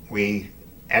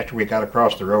after we got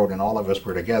across the road and all of us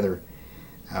were together,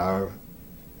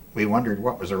 we wondered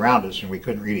what was around us, and we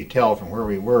couldn't really tell from where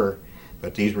we were,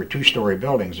 but these were two-story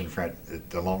buildings in front,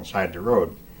 alongside the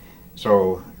road.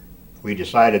 So we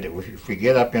decided that if we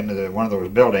get up into one of those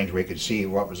buildings, we could see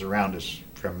what was around us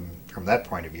from that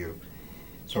point of view.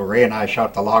 So Ray and I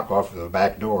shot the lock off of the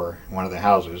back door, one of the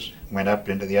houses, went up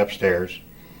into the upstairs,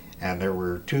 and there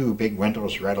were two big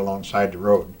windows right alongside the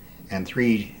road, and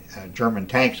three German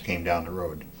tanks came down the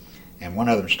road. And one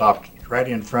of them stopped right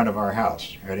in front of our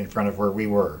house, right in front of where we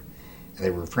were.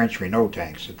 They were French Renault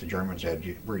tanks that the Germans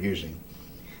were using.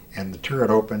 And the turret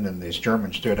opened, and this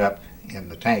German stood up in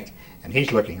the tank, and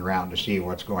he's looking around to see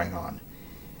what's going on.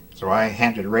 So I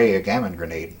handed Ray a Gammon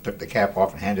grenade, took the cap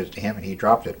off and handed it to him, and he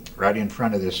dropped it right in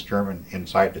front of this German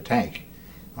inside the tank.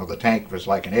 Well, the tank was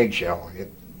like an eggshell.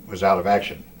 It was out of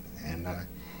action. And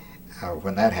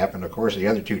when that happened, of course, the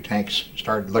other two tanks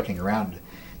started looking around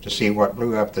to see what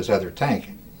blew up this other tank.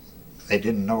 They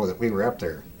didn't know that we were up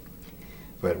there.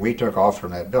 But we took off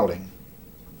from that building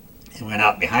and went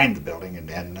out behind the building, and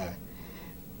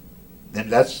then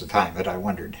that's the time that I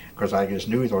wondered, because I just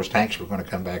knew those tanks were going to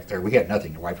come back there. We had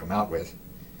nothing to wipe them out with.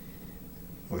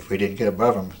 If we didn't get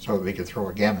above them so that we could throw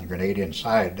a Gammon grenade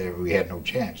inside, we had no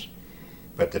chance.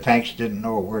 But the tanks didn't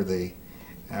know where the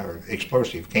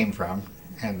explosive came from,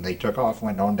 and they took off,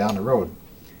 went on down the road.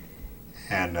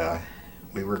 And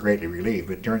we were greatly relieved.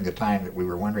 But during the time that we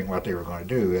were wondering what they were going to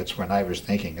do, that's when I was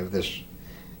thinking of this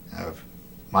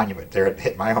monument there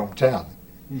at my hometown.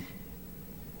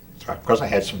 So, because I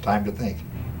had some time to think.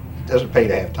 It doesn't pay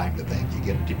to have time to think.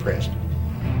 You get depressed.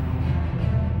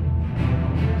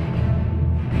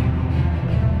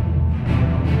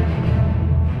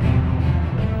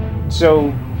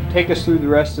 So take us through the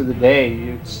rest of the day.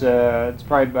 It's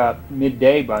probably about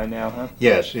midday by now, huh?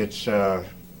 Yes, it's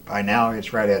by now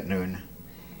it's right at noon,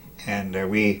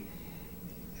 and we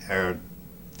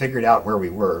figured out where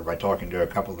we were by talking to a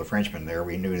couple of the Frenchmen there.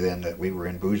 We knew then that we were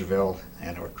in Bouzeville,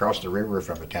 and across the river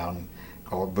from a town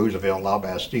called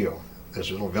Bouzeville-la-Bastille.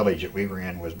 This little village that we were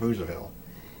in was Bouzeville,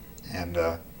 and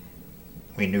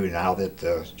we knew now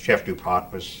that Chef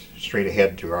Dupont was straight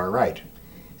ahead to our right,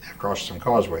 across some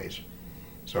causeways.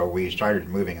 So we started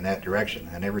moving in that direction,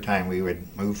 and every time we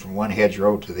would move from one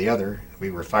hedgerow to the other, we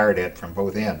were fired at from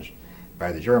both ends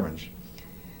by the Germans.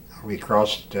 We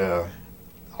crossed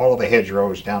all of the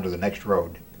hedgerows down to the next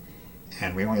road,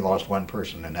 and we only lost one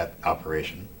person in that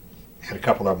operation. Had a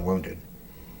couple of them wounded.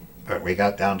 But we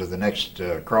got down to the next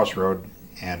crossroad,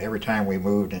 and every time we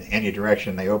moved in any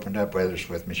direction, they opened up at us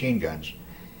with machine guns.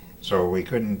 So we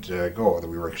couldn't go.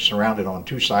 We were surrounded on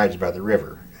two sides by the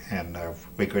river, and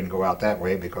we couldn't go out that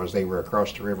way because they were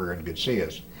across the river and could see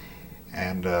us.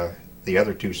 And the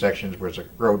other two sections was a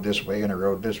road this way and a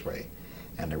road this way.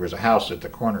 And there was a house at the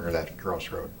corner of that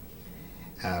crossroad.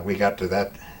 We got to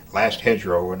that last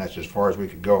hedgerow, and that's as far as we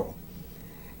could go.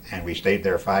 And we stayed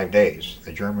there 5 days.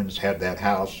 The Germans had that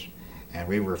house, and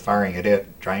we were firing at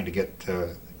it, trying to get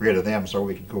rid of them so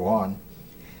we could go on.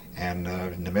 And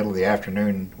in the middle of the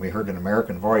afternoon, we heard an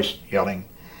American voice yelling,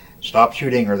 "Stop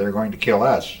shooting or they're going to kill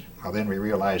us." Well, then we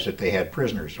realized that they had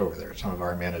prisoners over there, some of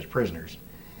our men as prisoners.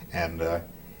 And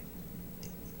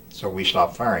so we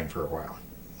stopped firing for a while.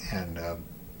 And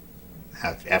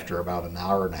after about an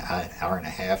hour and a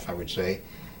half, I would say,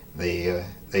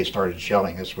 they started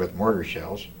shelling us with mortar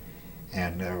shells,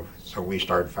 and so we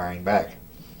started firing back.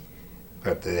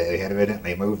 But they had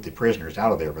evidently moved the prisoners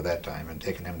out of there by that time and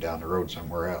taken them down the road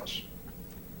somewhere else,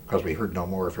 because we heard no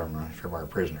more from our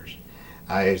prisoners.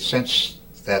 Since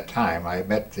that time, I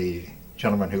met the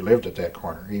gentleman who lived at that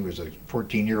corner. He was a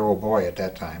 14-year-old boy at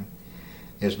that time.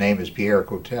 His name is Pierre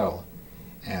Cotel,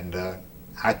 and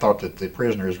I thought that the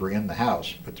prisoners were in the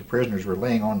house, but the prisoners were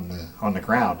laying on the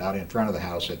ground out in front of the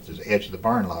house at the edge of the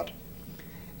barn lot,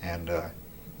 and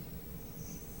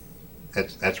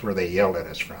that's where they yelled at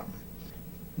us from.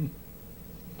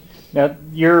 Now,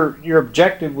 your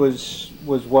objective was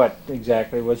what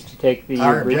exactly? Was to take the...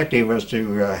 Our objective was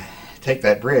to take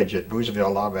that bridge at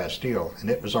Bouzeville-la-Bastille, and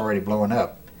it was already blowing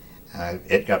up.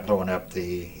 It got blown up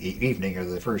the evening of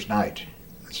the first night,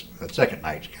 the second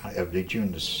night of the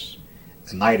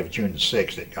night of June the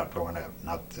 6th. It got blown up,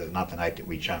 not the night that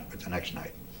we jumped, but the next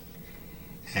night.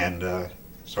 And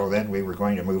so then we were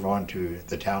going to move on to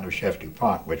the town of Chef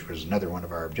DuPont, which was another one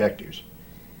of our objectives,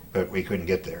 but we couldn't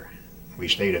get there. We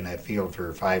stayed in that field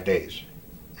for 5 days,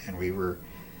 and we were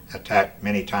attacked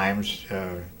many times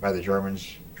by the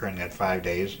Germans during that 5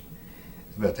 days,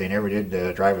 but they never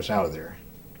did drive us out of there.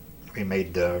 We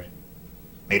made our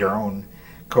own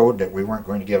code that we weren't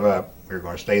going to give up. We were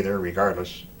going to stay there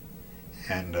regardless,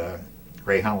 and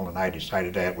Ray Hummel and I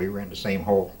decided that. We were in the same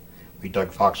hole. We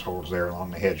dug foxholes there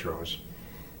along the hedgerows,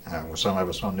 with some of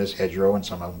us on this hedgerow and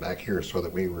some of them back here, so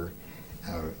that we were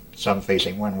some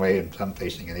facing one way and some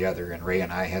facing the other, and Ray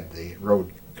and I had the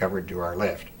road covered to our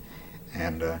left.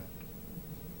 And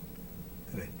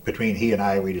between he and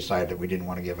I, we decided that we didn't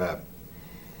want to give up.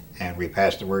 And we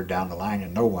passed the word down the line,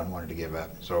 and no one wanted to give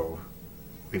up, so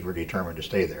we were determined to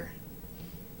stay there.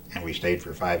 And we stayed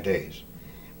for 5 days.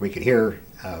 We could hear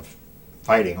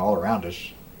fighting all around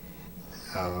us,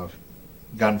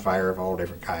 gunfire of all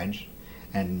different kinds,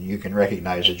 and you can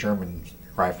recognize the German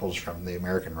rifles from the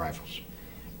American rifles,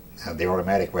 the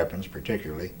automatic weapons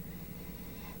particularly.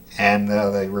 And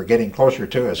they were getting closer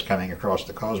to us coming across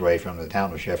the causeway from the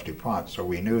town of Chef DuPont, so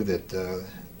we knew that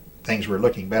things were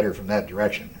looking better from that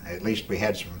direction. At least we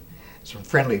had some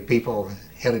friendly people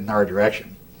headed in our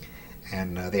direction.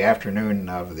 And the afternoon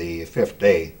of the 5th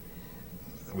day,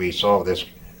 we saw this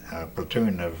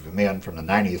platoon of men from the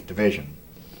 90th Division.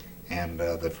 And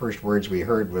the first words we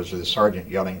heard was the sergeant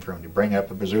yelling for him to bring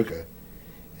up a bazooka.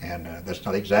 And that's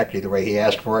not exactly the way he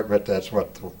asked for it, but that's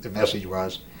what the message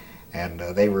was. And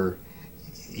they were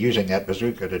using that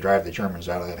bazooka to drive the Germans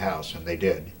out of that house, and they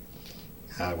did.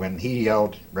 When he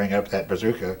yelled, "Bring up that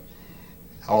bazooka,"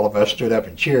 all of us stood up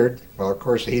and cheered. Well, of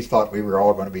course, he thought we were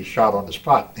all going to be shot on the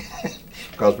spot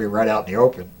because we were right out in the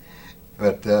open.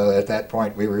 But at that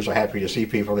point, we were so happy to see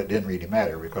people it didn't really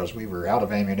matter, because we were out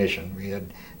of ammunition. We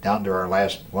had down to our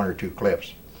last 1 or 2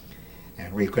 clips,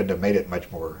 and we couldn't have made it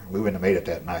much more. We wouldn't have made it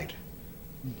that night.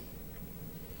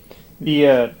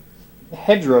 The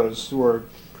hedgerows were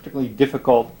particularly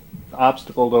difficult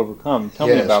obstacle to overcome. Tell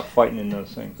me Yes. about fighting in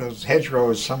those things. Those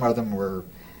hedgerows, some of them were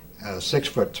 6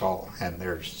 foot tall, and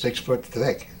they're 6 foot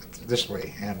thick this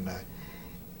way, and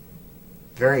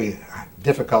very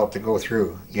difficult to go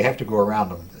through. You have to go around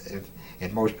them.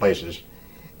 In most places,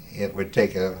 it would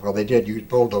take they did use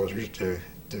bulldozers to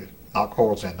knock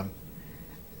holes in them,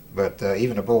 but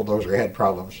even a bulldozer had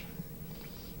problems.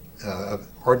 An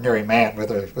ordinary man with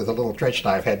a little trench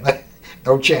knife had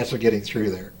no chance of getting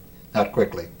through there, not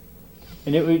quickly.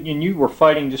 And you were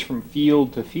fighting just from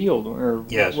field to field, or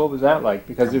Yes. what was that like?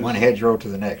 Because From one hedgerow to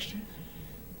the next.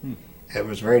 It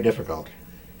was very difficult.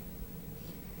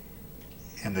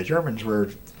 And the Germans were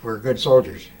good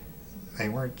soldiers. They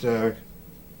weren't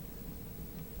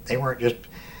just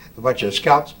a bunch of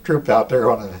scout troops out there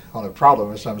on a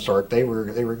problem of some sort. They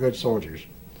were good soldiers,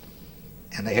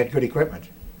 and they had good equipment.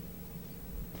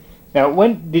 Now,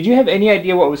 did you have any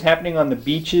idea what was happening on the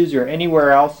beaches or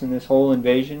anywhere else in this whole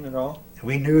invasion at all?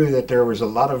 We knew that there was a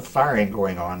lot of firing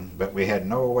going on, but we had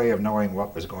no way of knowing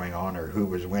what was going on or who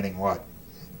was winning what.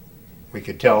 We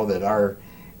could tell that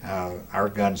our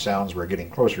gun sounds were getting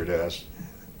closer to us,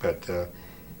 but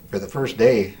for the first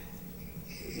day,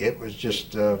 it was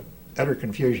just utter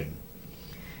confusion.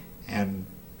 And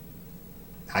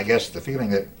I guess the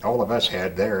feeling that all of us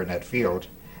had there in that field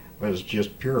was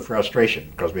just pure frustration,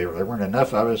 because there weren't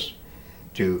enough of us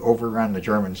to overrun the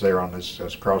Germans there on this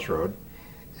crossroad,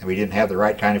 and we didn't have the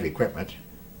right kind of equipment.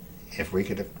 If we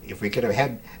could have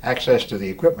had access to the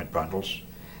equipment bundles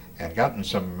and gotten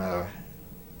some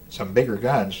bigger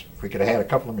guns, if we could have had a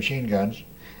couple of machine guns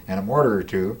and a mortar or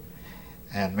two,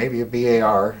 and maybe a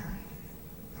BAR,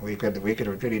 we could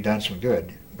have really done some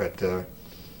good. But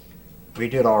we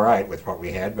did all right with what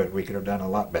we had, but we could have done a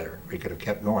lot better. We could have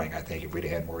kept going, I think, if we'd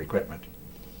had more equipment.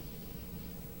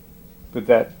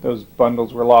 But those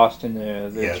bundles were lost in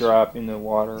the Yes. drop in the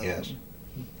water. Yes.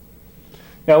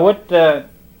 Now,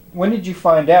 when did you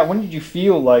find out? When did you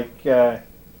feel like,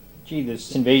 gee,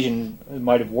 this invasion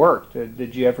might have worked? When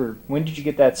did you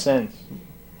get that sense?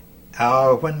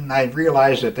 When I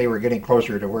realized that they were getting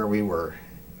closer to where we were,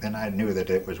 then I knew that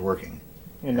it was working.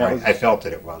 And I felt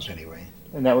that it was, anyway.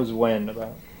 And that was when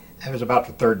about? That was about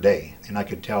the 3rd day, and I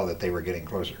could tell that they were getting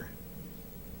closer.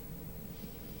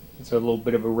 It's a little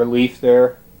bit of a relief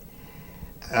there.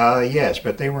 Yes,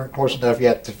 but they weren't close enough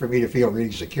yet for me to feel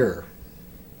really secure.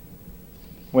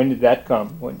 When did that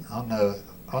come? When?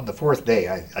 On the fourth day,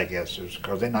 I guess, it was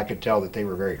because then I could tell that they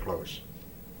were very close.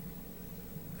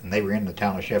 And they were in the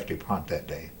town of Chef DuPont that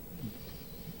day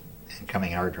and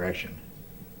coming our direction.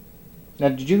 Now,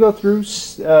 did you go through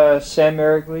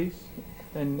Saint-Mary-Église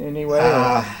in any way?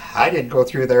 I didn't go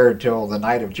through there until the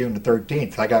night of June the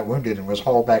 13th. I got wounded and was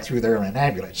hauled back through there in an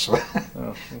ambulance. So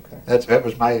oh, okay. that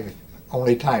was my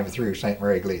only time through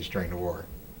Saint-Mary-Église during the war.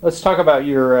 Let's talk about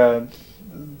your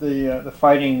the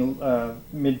fighting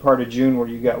mid part of June where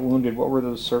you got wounded. What were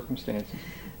those circumstances?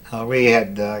 We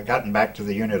had gotten back to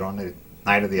the unit on the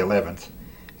night of the 11th,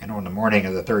 and on the morning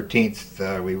of the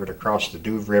 13th, we were to cross the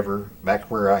Douve River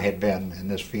back where I had been in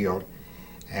this field,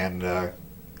 and the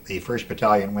 1st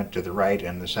Battalion went to the right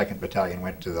and the 2nd Battalion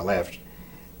went to the left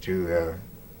to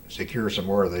secure some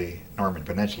more of the Norman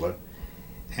Peninsula.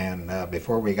 And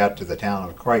before we got to the town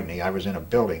of Coigny, I was in a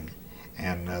building,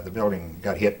 and the building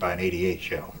got hit by an 88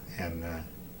 shell and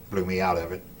blew me out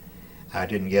of it. I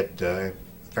didn't get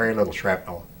very little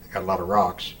shrapnel. I got a lot of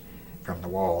rocks from the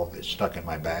wall that stuck in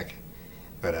my back,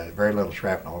 but very little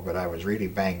shrapnel, but I was really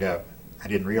banged up. I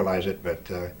didn't realize it,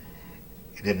 but I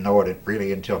didn't know it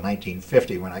really until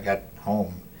 1950 when I got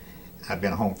home. I'd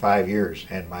been home 5 years,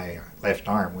 and my left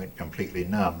arm went completely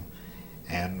numb,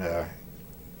 and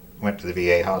went to the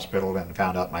VA hospital and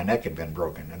found out my neck had been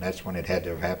broken, and that's when it had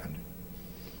to have happened.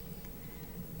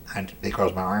 And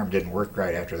because my arm didn't work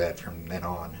right after that from then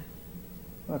on.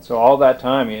 So all that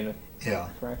time you had a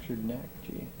fractured neck.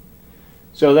 Gee.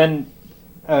 So then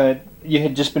you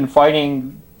had just been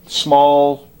fighting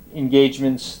small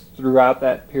engagements throughout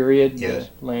that period? Yes.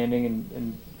 Landing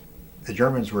and... The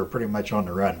Germans were pretty much on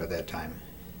the run by that time.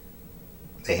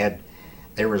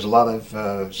 There was a lot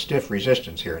of stiff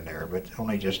resistance here and there, but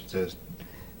only just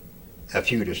a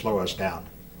few to slow us down.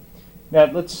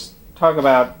 Now let's talk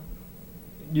about,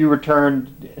 you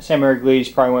returned,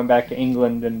 Saint-Mary-Église, probably went back to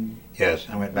England and... Yes,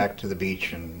 I went back to the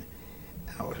beach and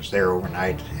I was there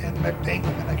overnight and back to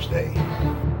England the next day.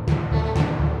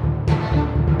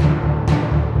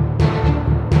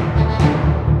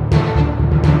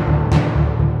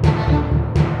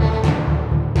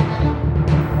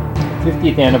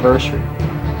 '50th anniversary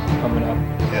coming up.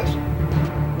 Yes.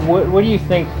 What do you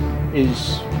think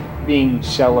is being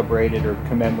celebrated or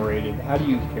commemorated? How do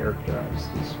you characterize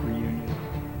this reunion?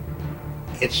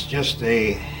 It's just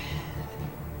a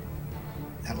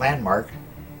landmark.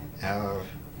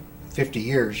 50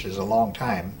 years is a long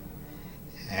time,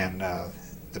 and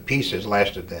the peace has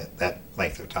lasted that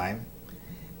length of time.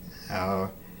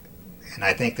 And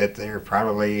I think that there are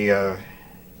probably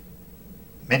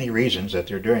many reasons that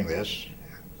they're doing this.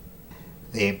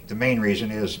 The main reason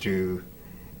is to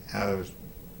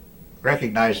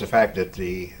recognize the fact that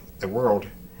the world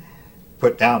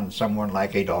put down someone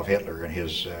like Adolf Hitler in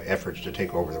his efforts to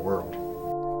take over the world.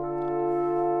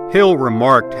 Hill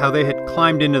remarked how they had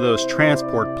climbed into those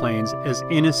transport planes as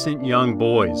innocent young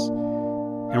boys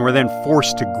and were then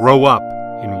forced to grow up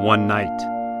in one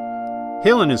night.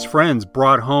 Hill and his friends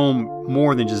brought home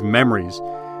more than just memories.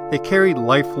 They carried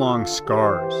lifelong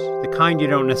scars, the kind you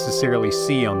don't necessarily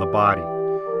see on the body.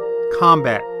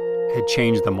 Combat had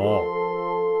changed them all.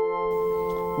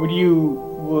 What do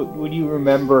you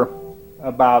remember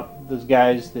about those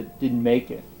guys that didn't make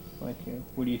it? Like,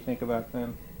 what do you think about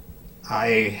them?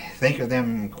 I think of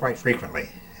them quite frequently.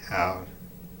 Well,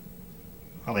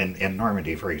 in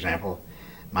Normandy, for example,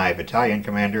 my battalion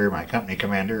commander, my company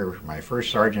commander, my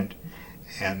first sergeant,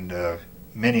 and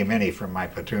many from my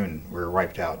platoon were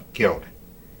wiped out, killed.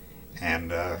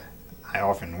 And I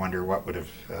often wonder what would have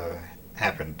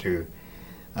happened to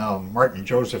Martin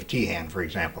Joseph Tehan, for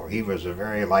example. He was a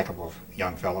very likable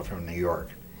young fellow from New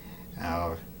York.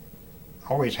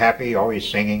 Always happy, always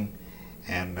singing,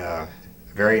 and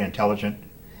very intelligent.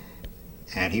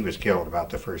 And he was killed about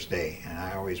the first day. And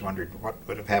I always wondered what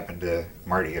would have happened to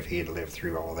Marty if he had lived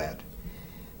through all that.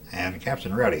 And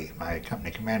Captain Ruddy, my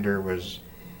company commander, was,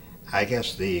 I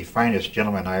guess, the finest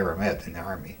gentleman I ever met in the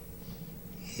Army.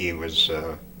 He was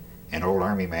an old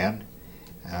Army man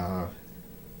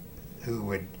who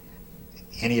would,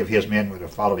 any of his men would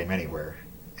have followed him anywhere,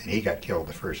 and he got killed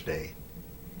the first day.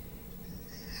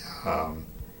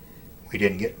 We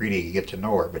didn't really get to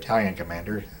know our battalion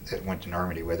commander that went to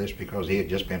Normandy with us because he had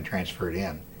just been transferred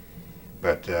in,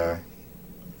 but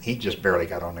he just barely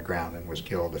got on the ground and was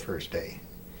killed the first day.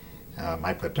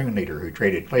 My platoon leader, who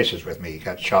traded places with me,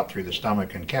 got shot through the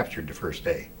stomach and captured the first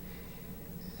day.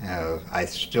 I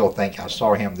still think I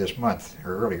saw him this month,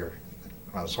 or earlier.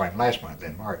 Well, I saw him last month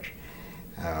in March.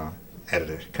 at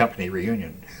a company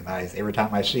reunion, and every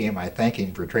time I see him, I thank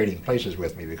him for trading places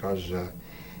with me, because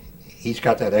he's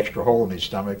got that extra hole in his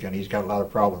stomach, and he's got a lot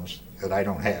of problems that I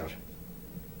don't have.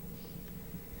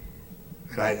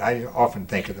 But I often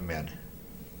think of the men.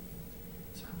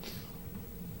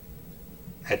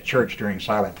 At church during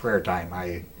silent prayer time,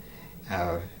 I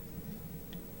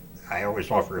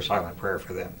always offer a silent prayer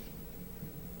for them.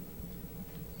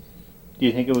 Do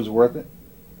you think it was worth it?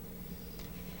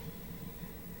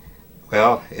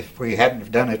 Well, if we hadn't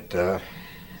have done it,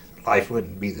 life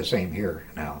wouldn't be the same here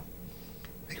now,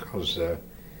 because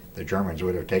the Germans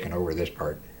would have taken over this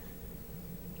part,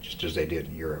 just as they did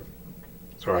in Europe.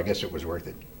 So I guess it was worth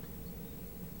it.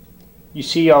 You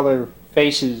see all their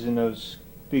faces in those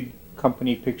big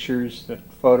company pictures, the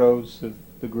photos of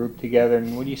the group together,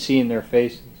 and what do you see in their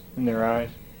faces, in their eyes?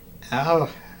 I'll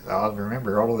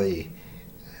remember all of the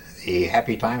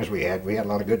happy times we had. We had a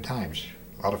lot of good times,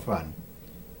 a lot of fun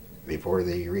before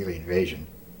the real invasion.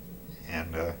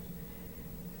 And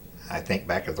I think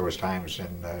back at those times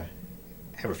and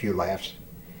have a few laughs.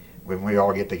 When we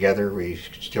all get together, we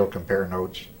still compare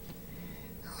notes.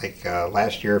 Like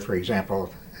last year, for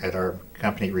example, at our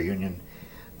company reunion,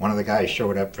 one of the guys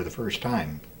showed up for the first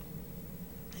time,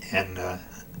 and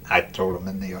I told him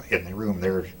in the room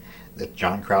there that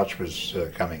John Crouch was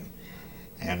coming,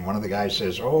 and one of the guys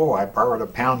says, "Oh, I borrowed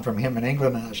 £1 from him in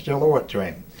England, and I still owe it to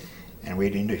him." And we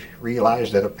didn't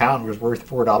realize that £1 was worth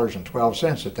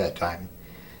 $4.12 at that time.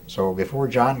 So before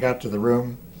John got to the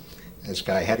room, this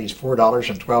guy had his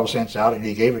 $4.12 out, and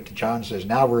he gave it to John and says,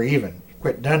 "Now we're even.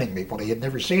 Quit dunning me." Well, he had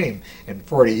never seen him in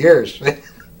 40 years.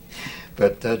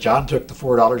 But John took the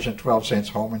 $4.12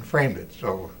 home and framed it.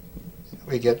 So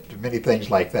we get many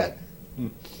things like that.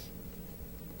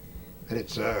 But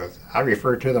it's I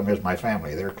refer to them as my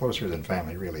family. They're closer than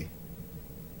family, really.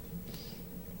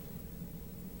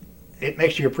 It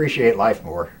makes you appreciate life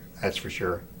more, that's for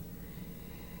sure.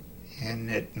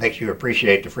 And it makes you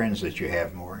appreciate the friends that you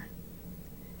have more.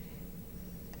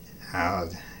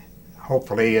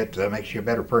 Hopefully it makes you a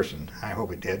better person. I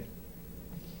hope it did.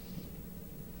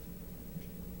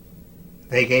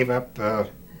 They gave up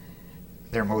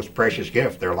their most precious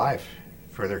gift, their life,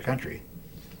 for their country.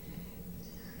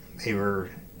 They were,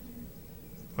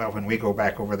 well, when we go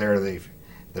back over there,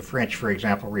 the French, for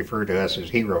example, refer to us as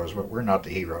heroes, but we're not the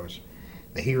heroes.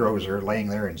 The heroes are laying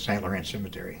there in St. Laurent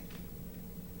Cemetery.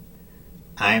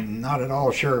 I'm not at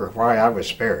all sure why I was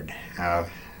spared.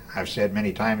 I've said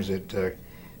many times that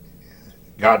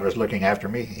God was looking after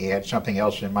me. He had something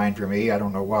else in mind for me. I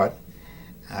don't know what.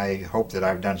 I hope that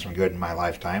I've done some good in my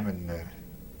lifetime, and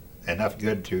enough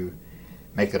good to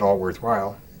make it all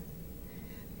worthwhile.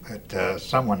 But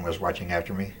someone was watching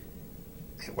after me.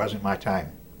 It wasn't my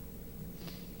time.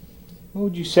 What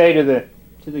would you say to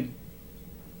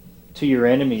your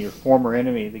enemy, your former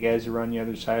enemy, the guys who are on the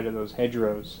other side of those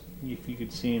hedgerows, if you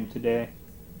could see them today?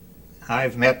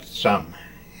 I've met some,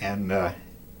 and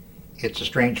it's a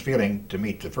strange feeling to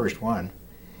meet the first one.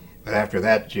 But after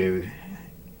that,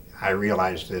 I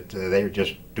realized that they were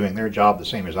just doing their job the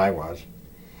same as I was.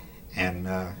 And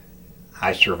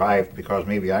I survived because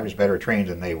maybe I was better trained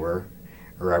than they were,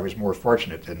 or I was more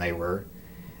fortunate than they were.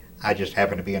 I just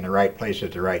happened to be in the right place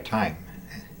at the right time.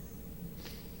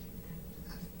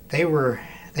 They were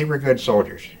good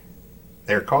soldiers.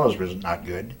 Their cause was not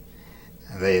good.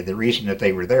 The reason that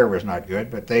they were there was not good,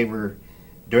 but they were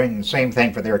doing the same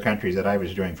thing for their country that I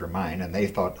was doing for mine, and they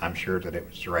thought, I'm sure, that it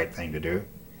was the right thing to do.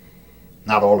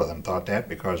 Not all of them thought that,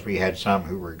 because we had some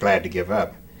who were glad to give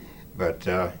up, but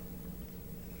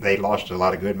they lost a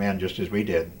lot of good men just as we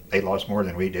did. They lost more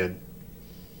than we did.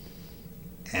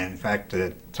 And in fact,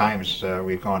 at times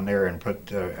we've gone there and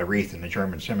put a wreath in the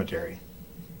German cemetery.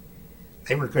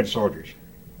 They were good soldiers.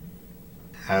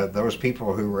 Those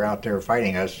people who were out there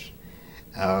fighting us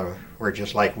were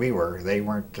just like we were. They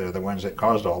weren't the ones that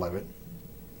caused all of it.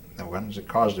 The ones that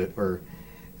caused it were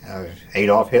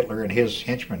Adolf Hitler and his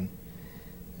henchmen.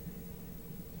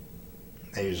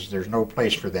 There's no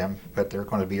place for them, but they're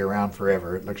going to be around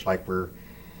forever. It looks like we're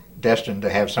destined to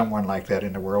have someone like that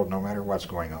in the world no matter what's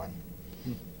going on.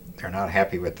 They're not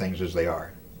happy with things as they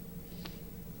are.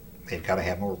 They've got to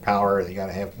have more power, they've got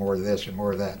to have more of this and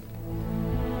more of that.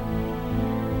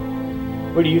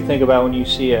 What do you think about when you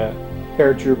see a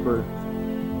paratrooper,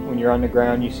 when you're on the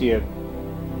ground, you see a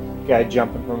guy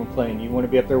jumping from a plane? You want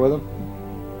to be up there with him?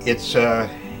 It's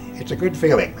a good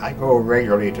feeling. I go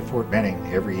regularly to Fort Benning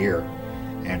every year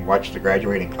and watch the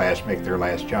graduating class make their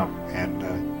last jump, and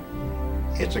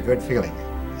it's a good feeling.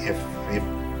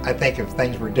 I think if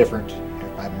things were different,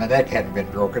 if my neck hadn't been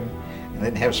broken and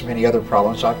didn't have so many other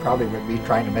problems, I probably would be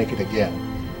trying to make it again.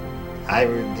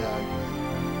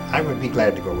 I would be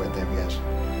glad to go with them, yes.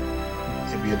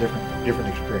 It'd be a different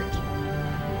experience.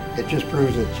 It just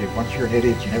proves that once you're an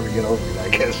idiot, you never get over it, I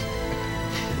guess.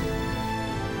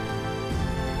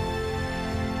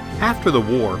 After the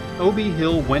war, O.B.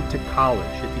 Hill went to college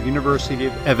at the University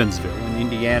of Evansville in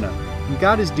Indiana and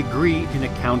got his degree in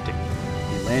accounting.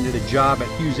 He landed a job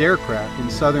at Hughes Aircraft in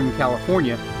Southern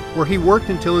California, where he worked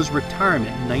until his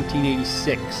retirement in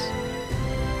 1986.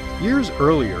 Years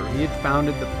earlier, he had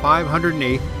founded the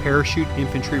 508th Parachute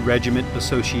Infantry Regiment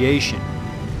Association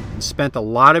and spent a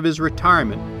lot of his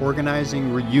retirement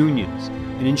organizing reunions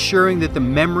and ensuring that the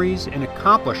memories and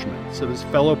accomplishments of his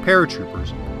fellow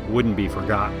paratroopers wouldn't be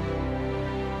forgotten.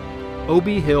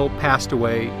 O.B. Hill passed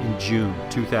away in June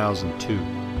 2002.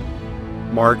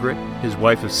 Margaret, his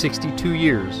wife of 62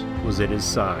 years, was at his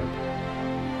side.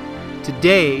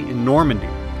 Today in Normandy,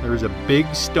 there is a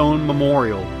big stone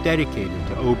memorial dedicated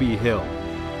to O.B. Hill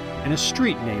and a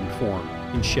street named for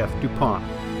him in Chef DuPont.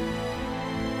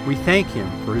 We thank him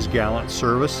for his gallant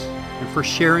service and for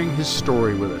sharing his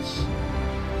story with us.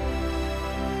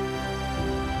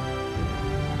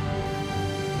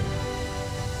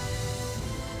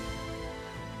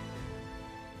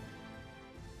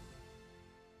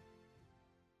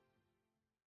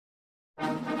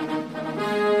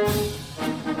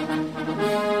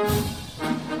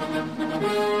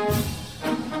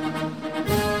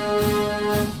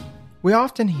 We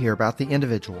often hear about the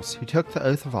individuals who took the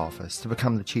oath of office to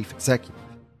become the chief executive.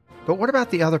 But what about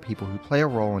the other people who play a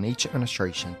role in each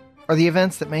administration, or the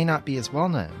events that may not be as well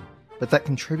known, but that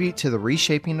contribute to the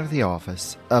reshaping of the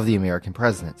office of the American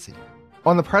presidency?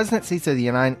 On the Presidencies of the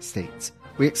United States,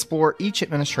 we explore each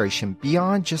administration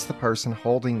beyond just the person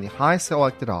holding the highest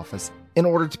elected office in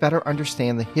order to better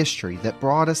understand the history that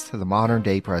brought us to the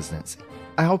modern-day presidency.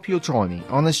 I hope you'll join me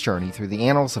on this journey through the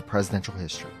annals of presidential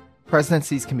history.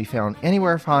 Presidencies can be found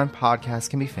anywhere fine podcasts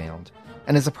can be found,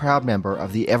 and is a proud member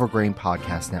of the Evergreen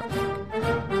Podcast Network.